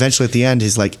how it eventually at the end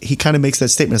is he kind of makes that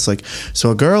statement. It's so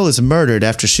a girl is murdered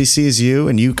after she sees you,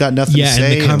 and you got nothing to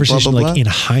say. And the conversation, blah, blah, blah. in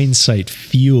hindsight,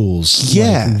 feels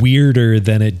weirder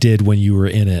than it did when you were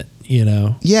in it.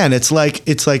 Yeah, and it's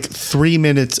 3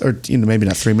 minutes, or maybe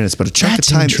not 3 minutes, but a chunk of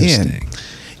time in.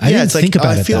 I didn't think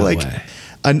about it that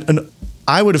way.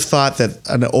 I would have thought that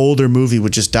an older movie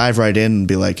would just dive right in and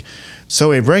be like, so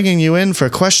we're bringing you in for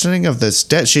questioning of this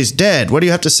dead. She's dead. What do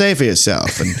you have to say for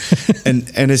yourself?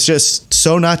 And and it's just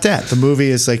so not that. The movie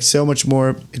is so much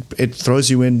more. It throws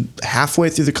you in halfway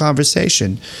through the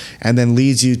conversation, and then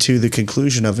leads you to the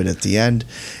conclusion of it at the end.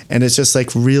 And it's just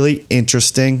really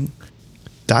interesting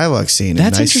dialogue scene.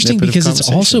 That's interesting because it's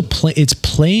also it's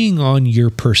playing on your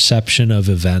perception of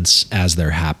events as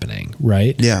they're happening,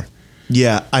 right?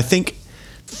 Yeah. I think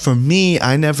for me,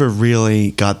 I never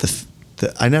really got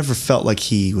I never felt like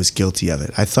he was guilty of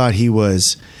it. I thought he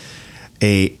was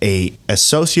a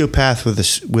sociopath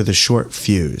with a short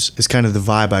fuse. Is kind of the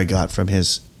vibe I got from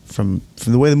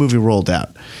the way the movie rolled out.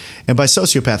 And by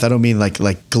sociopath, I don't mean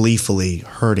like gleefully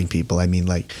hurting people. I mean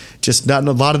just not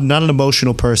an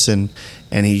emotional person,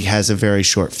 and he has a very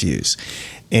short fuse.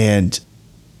 And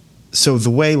so the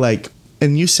way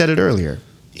and you said it earlier,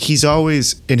 he's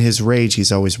always in his rage.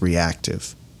 He's always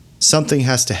reactive. Something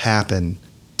has to happen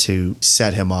to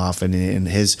set him off, and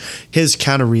his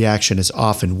counter reaction is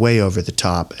often way over the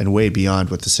top and way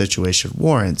beyond what the situation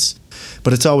warrants.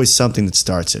 But it's always something that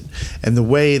starts it. And the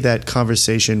way that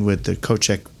conversation with the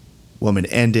Kochek woman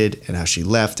ended and how she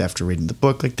left after reading the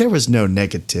book. Like there was no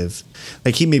negative.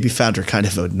 Like he maybe found her kind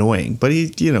of annoying, but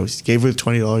he, you know, gave her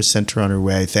 $20, sent her on her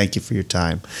way. Thank you for your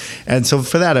time. And so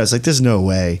for that, I was like, there's no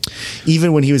way.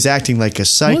 Even when he was acting like a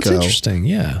psycho, Well, that's interesting.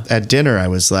 Yeah. at dinner, I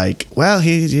was like, well,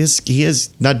 he is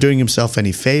not doing himself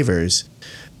any favors.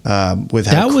 With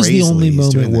how That was the only crazily he's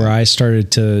moment doing where that. I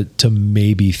started to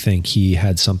maybe think he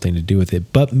had something to do with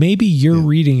it. But maybe your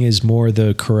reading is more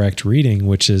the correct reading,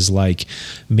 which is like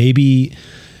maybe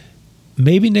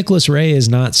Nicholas Ray is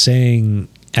not saying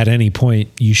at any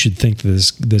point you should think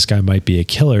this guy might be a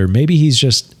killer. Maybe he's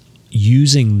just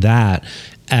using that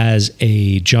as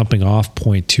a jumping off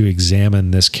point to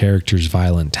examine this character's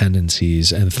violent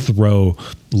tendencies and throw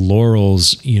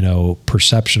Laurel's,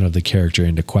 perception of the character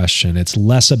into question. It's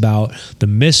less about the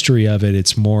mystery of it.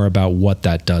 It's more about what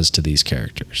that does to these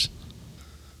characters.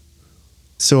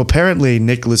 So apparently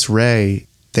Nicholas Ray,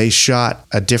 they shot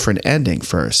a different ending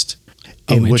first.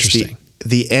 In which interesting.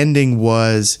 the ending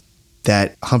was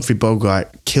that Humphrey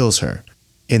Bogart kills her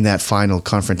in that final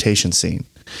confrontation scene.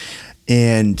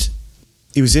 And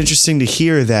it was interesting to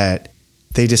hear that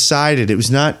they decided it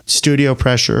was not studio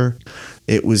pressure.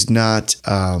 It was not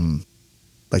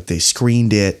like they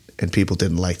screened it and people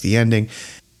didn't like the ending.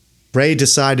 Ray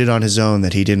decided on his own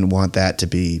that he didn't want that to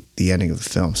be the ending of the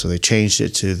film. So they changed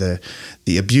it to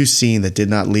the abuse scene that did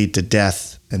not lead to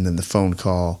death, and then the phone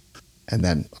call, and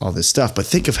then all this stuff. But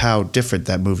think of how different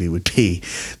that movie would be.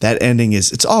 That ending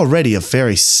it's already a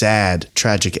very sad,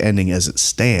 tragic ending as it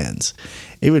stands.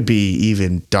 It would be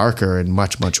even darker and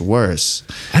much, much worse.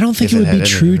 I don't think if it would had be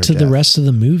ended true in her to the death. rest of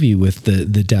the movie with the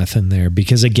death in there,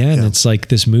 because again, it's like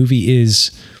this movie is,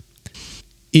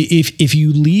 if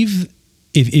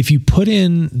you put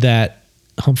in that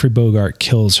Humphrey Bogart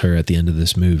kills her at the end of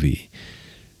this movie,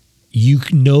 you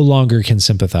no longer can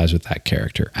sympathize with that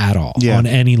character at all on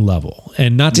any level.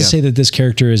 And not to say that this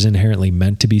character is inherently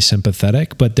meant to be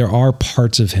sympathetic, but there are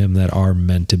parts of him that are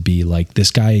meant to be like,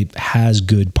 this guy has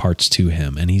good parts to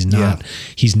him, and he's not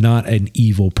an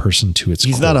evil person to its core.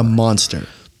 He's not a monster.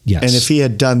 Yes. And if he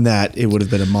had done that, it would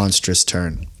have been a monstrous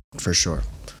turn for sure.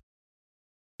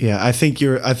 Yeah, I think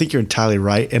you're entirely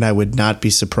right, and I would not be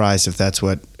surprised if that's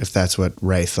what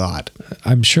Ray thought.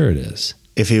 I'm sure it is.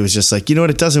 If he was just like, you know what,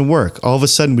 it doesn't work. All of a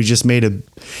sudden,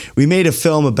 we made a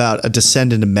film about a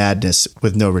descent into madness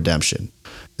with no redemption.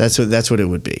 That's what it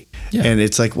would be. Yeah. And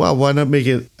it's like, well, why not make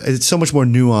it? It's so much more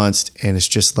nuanced, and it's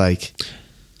just like,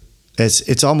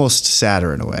 it's almost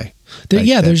sadder in a way.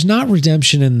 There's not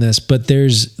redemption in this, but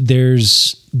there's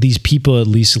these people at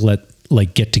least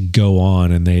get to go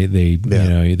on, and they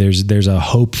there's a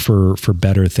hope for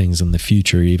better things in the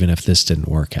future, even if this didn't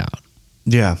work out.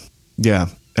 Yeah.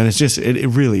 And it's just, it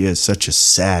really is such a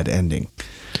sad ending.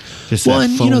 Just well,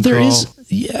 and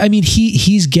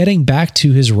he's getting back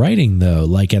to his writing though,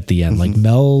 like at the end, like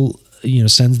Mel,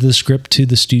 sends the script to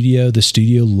the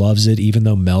studio loves it, even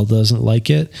though Mel doesn't like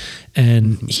it.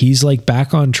 And he's like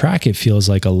back on track. It feels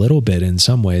like a little bit in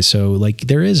some ways. So like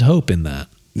there is hope in that.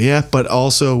 Yeah. But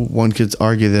also one could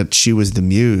argue that she was the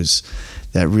muse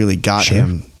that really got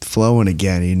him flowing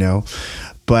again,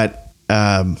 but,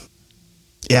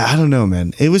 yeah, I don't know,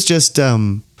 man. It was just,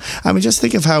 just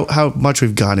think of how much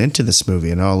we've gone into this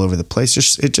movie and all over the place.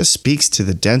 It just speaks to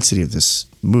the density of this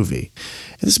movie.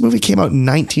 And this movie came out in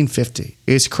 1950.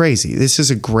 It's crazy. This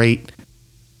is a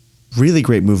really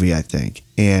great movie, I think.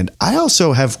 And I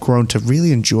also have grown to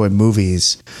really enjoy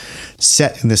movies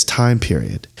set in this time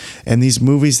period. And these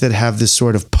movies that have this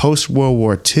sort of post-World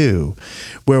War II,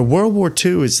 where World War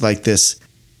II is like this,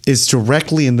 is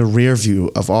directly in the rear view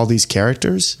of all these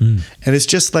characters. And it's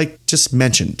just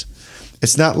mentioned.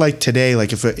 It's not like today,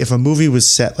 like if a movie was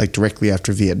set like directly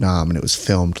after Vietnam and it was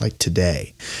filmed like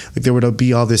today, like there would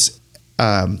be all this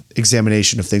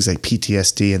examination of things like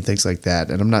PTSD and things like that.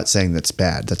 And I'm not saying that's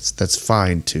bad. That's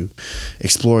fine to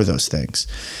explore those things.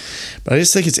 But I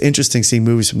just think it's interesting seeing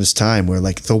movies from this time where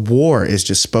like the war is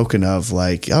just spoken of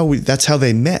like, that's how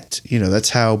they met.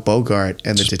 That's how Bogart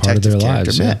and the detective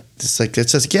character met. It's like, it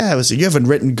says, you haven't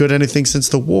written good anything since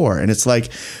the war. And it's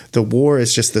like the war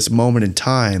is just this moment in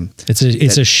time. It's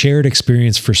a shared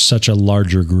experience for such a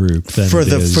larger group than for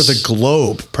the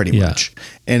globe, pretty much.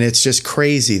 And it's just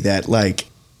crazy that like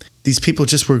these people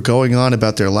just were going on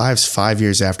about their lives 5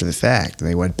 years after the fact, and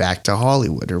they went back to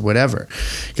Hollywood or whatever.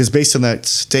 Because based on that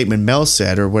statement Mel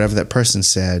said, or whatever that person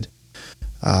said,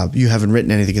 you haven't written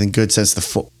anything good since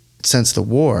before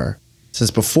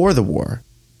the war.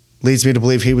 Leads me to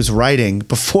believe he was writing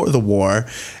before the war,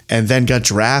 and then got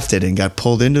drafted and got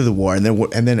pulled into the war, and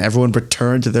then everyone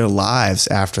returned to their lives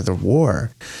after the war.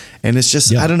 And it's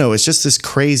just, I don't know, it's just this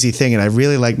crazy thing. And I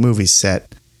really like movies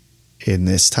set in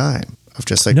this time of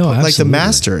just like, No, like The absolutely.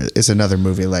 Master is another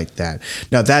movie like that.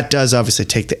 Now that does obviously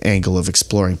take the angle of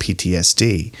exploring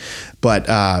PTSD, but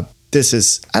this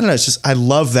is, I don't know, it's just, I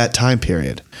love that time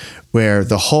period where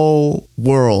the whole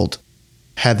world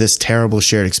had this terrible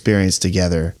shared experience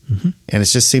together. And it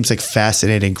just seems like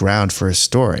fascinating ground for a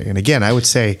story. And again, I would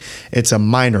say it's a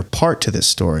minor part to this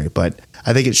story, but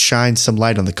I think it shines some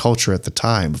light on the culture at the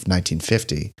time of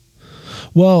 1950.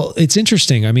 Well, it's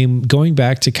interesting. I mean, going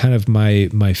back to kind of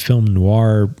my film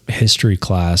noir history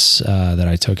class that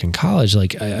I took in college,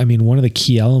 like, I mean, one of the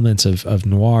key elements of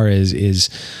noir is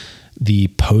the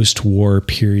post-war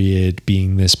period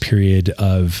being this period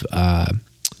of,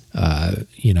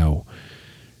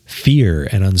 fear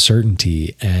and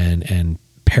uncertainty and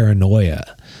paranoia.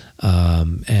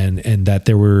 And that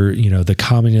there were, the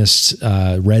communist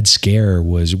Red Scare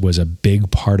was a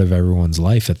big part of everyone's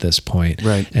life at this point.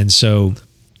 Right. And so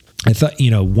I thought,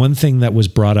 one thing that was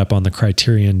brought up on the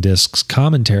Criterion Discs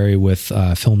commentary with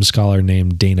a film scholar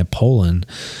named Dana Poland,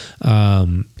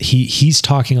 he's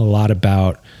talking a lot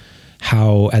about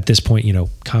how at this point,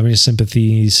 communist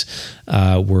sympathies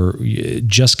were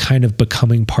just kind of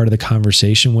becoming part of the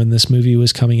conversation when this movie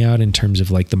was coming out, in terms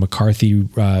of like the McCarthy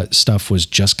stuff was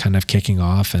just kind of kicking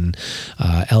off. And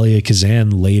Elia Kazan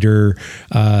later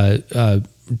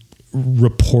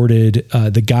reported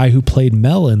the guy who played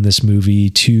Mel in this movie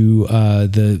to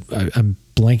I'm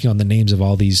blanking on the names of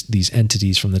all these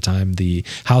entities from the time, the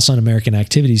House Un-American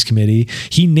Activities Committee.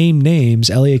 He named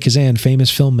names. Elia Kazan, famous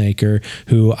filmmaker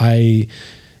who I,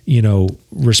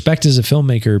 respect as a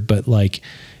filmmaker, but like,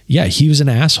 yeah, he was an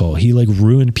asshole. He like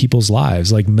ruined people's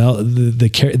lives. Like Mel,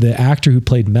 the actor who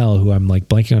played Mel, who I'm like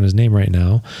blanking on his name right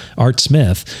now, Art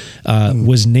Smith,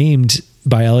 was named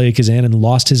by Elia Kazan and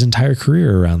lost his entire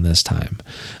career around this time,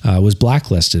 was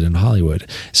blacklisted in Hollywood.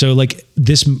 So like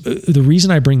the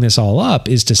reason I bring this all up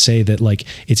is to say that like,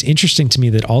 it's interesting to me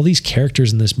that all these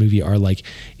characters in this movie are like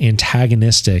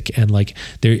antagonistic, and like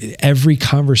every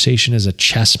conversation is a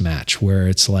chess match where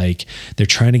it's like, they're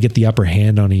trying to get the upper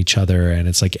hand on each other. And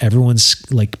it's like, everyone's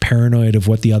like paranoid of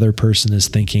what the other person is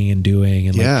thinking and doing.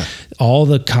 And like all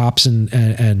the cops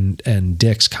and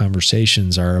Dick's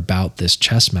conversations are about this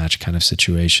chess match kind of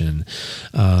situation.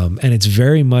 And it's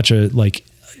very much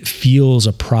feels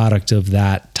a product of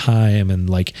that time, and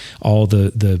like all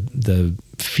the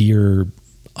fear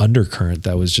undercurrent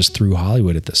that was just through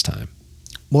Hollywood at this time.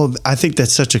 Well, I think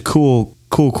that's such a cool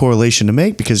correlation to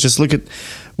make, because just look at,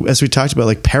 as we talked about,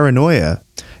 like paranoia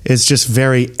is just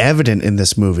very evident in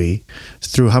this movie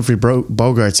through Humphrey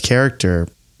Bogart's character,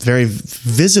 very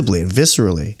visibly and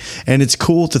viscerally. And it's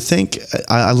cool to think,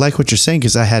 I like what you're saying,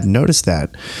 because I hadn't noticed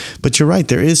that. But you're right,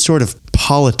 there is sort of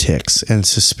politics and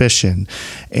suspicion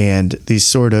and this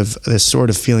sort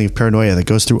of feeling of paranoia that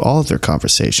goes through all of their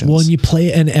conversations. Well,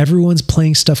 and everyone's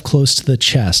playing stuff close to the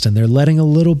chest, and they're letting a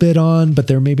little bit on, but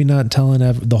they're maybe not telling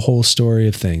the whole story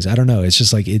of things. I don't know. It's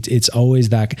just like, it's always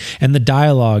that. And the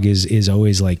dialogue is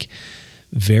always like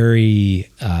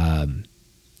very,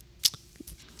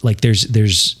 like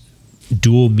there's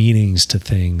dual meanings to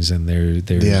things, and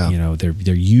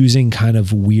they're using kind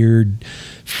of weird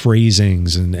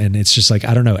phrasings, and it's just like,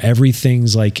 I don't know,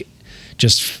 everything's like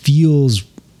just feels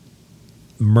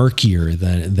murkier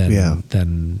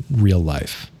than real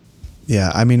life.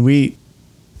 Yeah, I mean,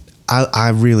 I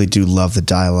really do love the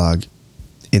dialogue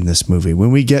in this movie. When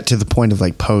we get to the point of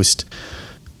like post-show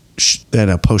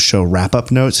wrap-up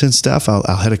notes and stuff,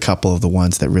 I'll hit a couple of the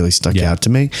ones that really stuck out to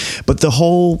me. But the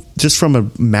whole, just from a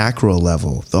macro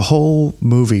level, the whole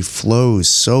movie flows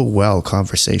so well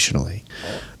conversationally.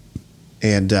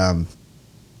 And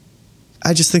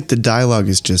I just think the dialogue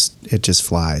is it just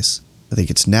flies. I think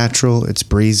it's natural, it's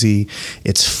breezy,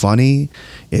 it's funny,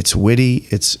 it's witty,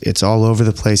 it's all over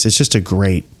the place. It's just a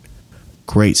great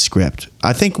script.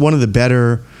 I think one of the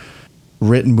better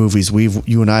written movies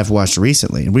you and I have watched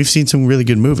recently, and we've seen some really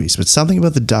good movies, but something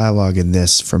about the dialogue in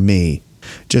this, for me,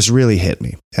 just really hit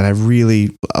me, and I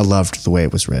loved the way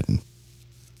it was written.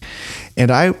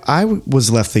 And I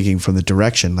was left thinking from the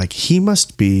direction, like he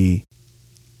must be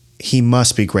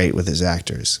great with his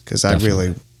actors, because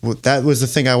that was the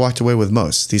thing I walked away with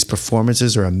most. These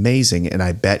performances are amazing, and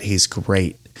I bet he's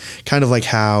great. Kind of like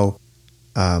how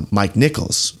Mike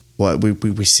Nichols. Well,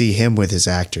 we see him with his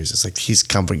actors. It's like he's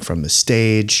coming from the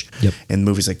stage, in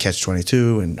movies like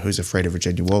Catch-22 and Who's Afraid of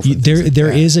Virginia Woolf.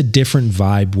 There is a different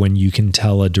vibe when you can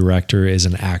tell a director is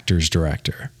an actor's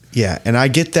director. Yeah, and I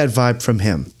get that vibe from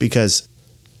him, because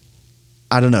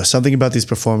I don't know, something about these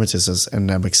performances,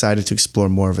 and I'm excited to explore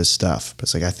more of his stuff. But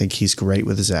it's like, I think he's great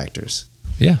with his actors.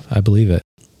 Yeah, I believe it.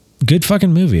 good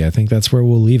fucking movie. I think that's where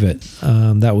we'll leave it.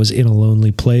 That was In a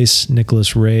Lonely Place,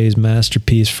 Nicholas Ray's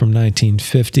masterpiece from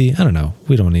 1950. I don't know.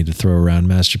 We don't need to throw around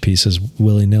masterpieces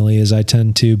willy-nilly as I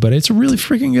tend to, but it's a really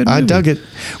freaking good movie. I dug it.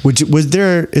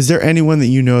 Is there anyone that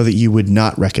you know that you would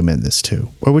not recommend this to?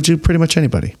 Or would you pretty much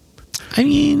anybody? I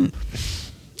mean,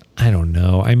 I don't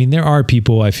know. I mean, there are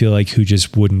people I feel like who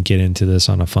just wouldn't get into this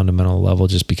on a fundamental level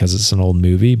just because it's an old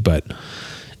movie, but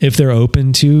if they're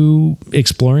open to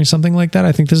exploring something like that,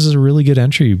 I think this is a really good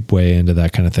entryway into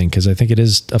that kind of thing, because I think it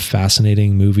is a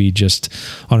fascinating movie just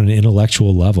on an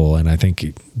intellectual level, and I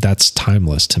think that's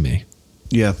timeless to me.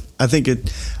 Yeah, I think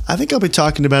I'll be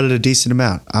talking about it a decent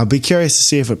amount. I'll be curious to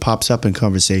see if it pops up in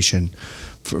conversation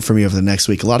for me over the next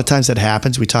week. A lot of times that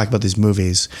happens. We talk about these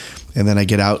movies, and then I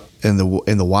get out in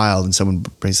the wild, and someone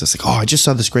brings us like, "Oh, I just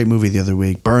saw this great movie the other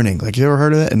week, Burning." Like, you ever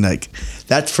heard of it? And like,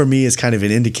 that for me is kind of an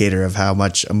indicator of how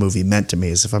much a movie meant to me,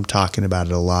 is if I'm talking about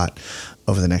it a lot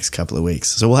over the next couple of weeks.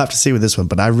 So we'll have to see with this one,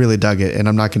 but I really dug it, and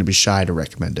I'm not going to be shy to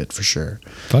recommend it for sure.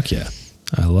 Fuck yeah,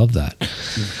 I love that.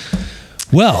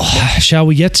 Well, shall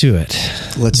we get to it?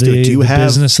 Let's do it. Do you have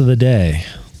business of the day?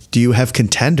 Do you have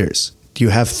contenders? Do you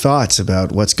have thoughts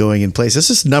about what's going in place? This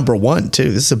is number one,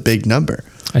 too. This is a big number.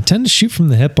 I tend to shoot from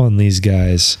the hip on these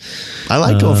guys. I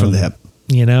like going from the hip.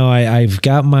 You know, I've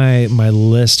got my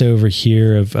list over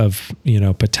here of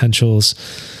potentials.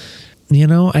 You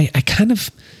know, I kind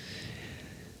of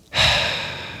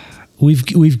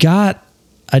we've got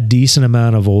a decent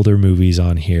amount of older movies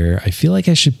on here. I feel like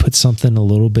I should put something a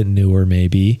little bit newer,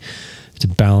 maybe, to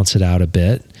balance it out a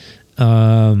bit.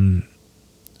 I'm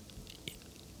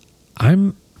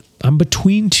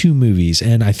between two movies,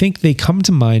 and I think they come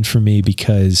to mind for me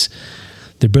because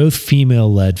they're both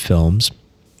female-led films.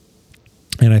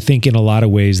 And I think in a lot of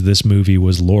ways, this movie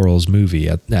was Laurel's movie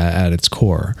at its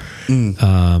core.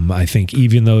 I think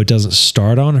even though it doesn't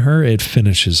start on her, it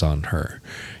finishes on her.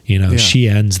 You know, She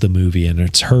ends the movie, and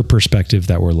it's her perspective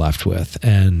that we're left with.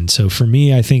 And so for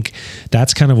me, I think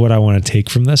that's kind of what I want to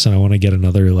take from this, and I want to get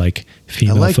another like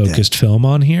female-focused film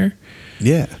on here.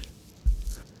 Yeah.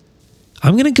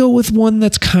 I'm going to go with one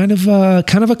that's kind of a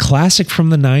classic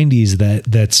from the 90s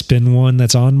that's been one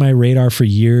that's on my radar for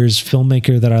years,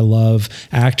 filmmaker that I love,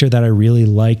 actor that I really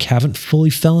like, haven't fully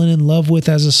fallen in love with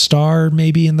as a star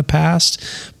maybe in the past,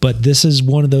 but this is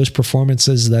one of those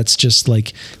performances that's just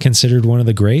like considered one of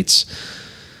the greats.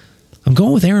 I'm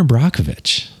going with Erin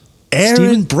Brockovich.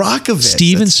 Steven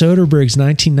Soderbergh's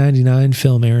 1999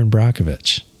 film Erin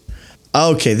Brockovich.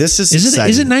 Okay, this is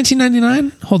it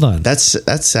 1999? Hold on. That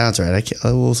sounds right. I can't.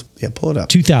 Pull it up.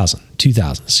 2000.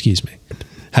 Excuse me.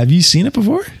 Have you seen it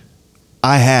before?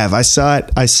 I have. I saw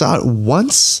it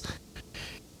once.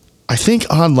 I think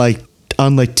on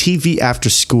TV after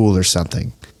school or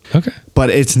something. Okay. But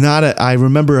it's not I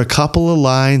remember a couple of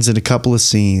lines and a couple of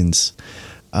scenes,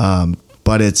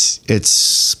 but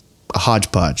it's a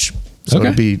hodgepodge. So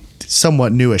It'll be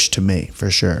somewhat newish to me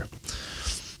for sure.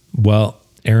 Well,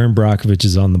 Erin Brockovich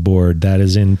is on the board. That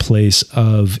is in place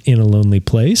of In a Lonely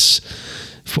Place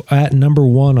at number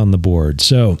 1 on the board.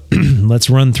 So let's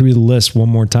run through the list one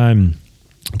more time,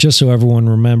 just so everyone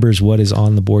remembers what is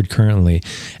on the board currently.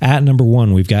 At number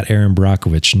 1, we've got Erin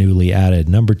Brockovich, newly added.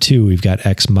 Number 2, we've got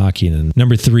Ex Machina.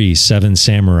 Number 3, Seven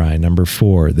Samurai. Number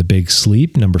 4, The Big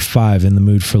Sleep. Number 5, In the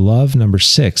Mood for Love. Number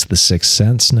 6, The Sixth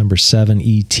Sense. Number 7,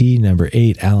 E.T. Number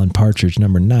 8, Alan Partridge.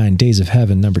 Number 9, Days of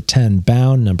Heaven. Number 10,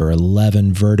 Bound. Number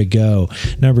 11, Vertigo.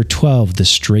 Number 12, The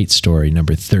Straight Story.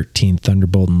 Number 13,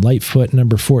 Thunderbolt and Lightfoot.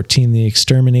 Number 14, The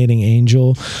Exterminating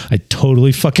Angel. I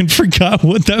totally fucking forgot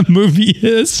what that movie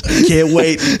is. Can't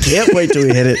wait till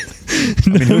we hit it. I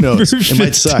mean, who knows? It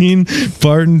might suck. 15,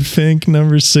 Barton Fink.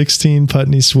 Number 16,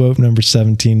 Putney Swope. Number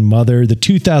 17, Mother, the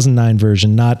 2009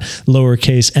 version, not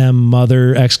lowercase m,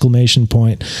 Mother, exclamation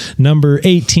point. Number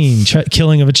 18,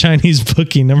 Killing of a Chinese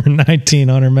Bookie. Number 19,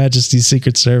 On Her Majesty's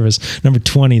Secret Service. Number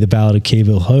 20, The Ballad of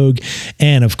Cavil Hogue.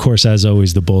 And of course, as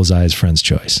always, The Bullseye is Friend's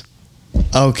Choice.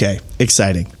 Okay,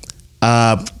 exciting.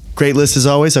 Great list as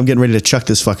always. I'm getting ready to chuck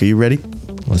this fucker. You ready?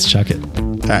 Let's chuck it.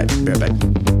 All right, be right back.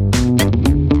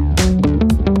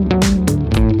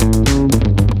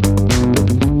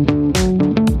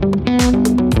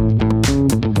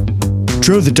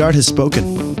 Drew, the dart has spoken.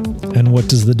 And what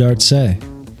does the dart say?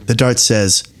 The dart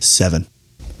says 7.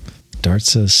 Dart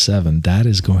says 7. That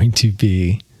is going to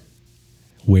be,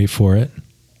 wait for it,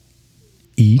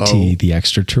 E.T. the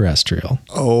Extraterrestrial.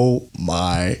 Oh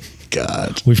my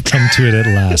God. We've come to it at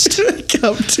last.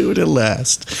 Come to it at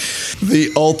last.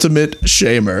 The ultimate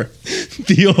shamer.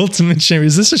 The ultimate shamer.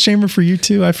 Is this a shamer for you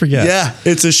too? I forget. Yeah,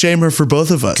 it's a shamer for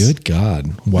both of us. Good God.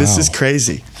 Wow. This is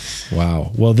crazy.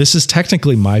 Wow. Well, this is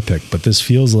technically my pick, but this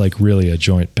feels like really a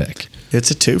joint pick. It's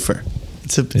a twofer.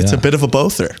 It's a bit of a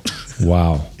bother.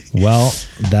 Wow. Well,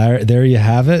 there you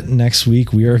have it. Next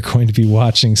week, we are going to be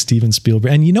watching Steven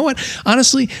Spielberg. And you know what?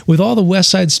 Honestly, with all the West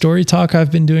Side Story talk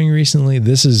I've been doing recently,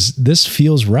 this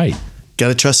feels right. Got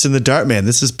to trust in the dart, man.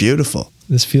 This is beautiful.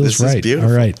 This feels right. Is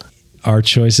beautiful. All right. Our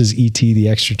choice is E.T. the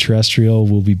Extraterrestrial.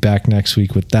 We'll be back next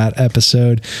week with that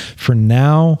episode. For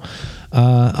now,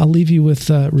 I'll leave you with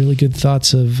really good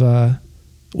thoughts of...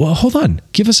 well, hold on.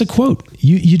 Give us a quote.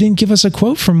 You didn't give us a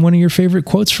quote from one of your favorite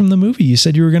quotes from the movie. You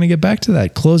said you were going to get back to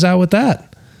that. Close out with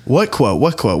that. What quote?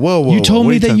 Whoa. You told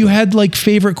me that you had like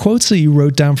favorite quotes that you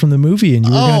wrote down from the movie, and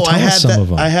you were going to tell us some of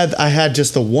them. I had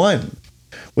just the one,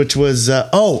 which was I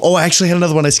actually had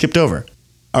another one I skipped over.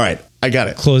 All right, I got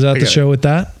it. Close out the show with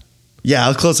that? Yeah,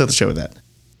 I'll close out the show with that.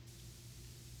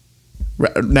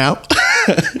 Now?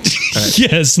 Right.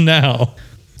 Yes, now.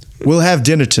 We'll have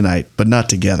dinner tonight, but not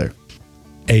together.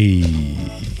 Hey.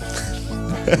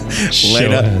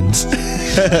 Later.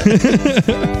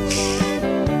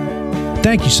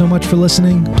 Thank you so much for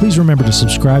listening. Please remember to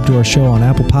subscribe to our show on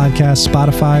Apple Podcasts,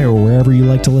 Spotify, or wherever you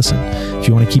like to listen. If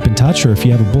you want to keep in touch or if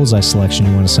you have a Bullseye selection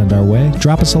you want to send our way,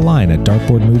 drop us a line at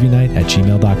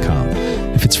dartboardmovienight@gmail.com.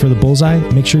 If it's for the Bullseye,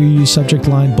 make sure you use subject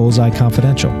line Bullseye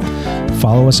Confidential.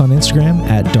 Follow us on Instagram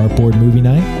at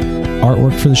dartboardmovienight.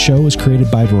 Artwork for the show was created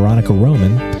by Veronica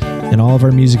Roman, and all of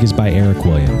our music is by Eric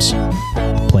Williams.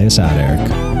 Play us out,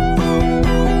 Eric.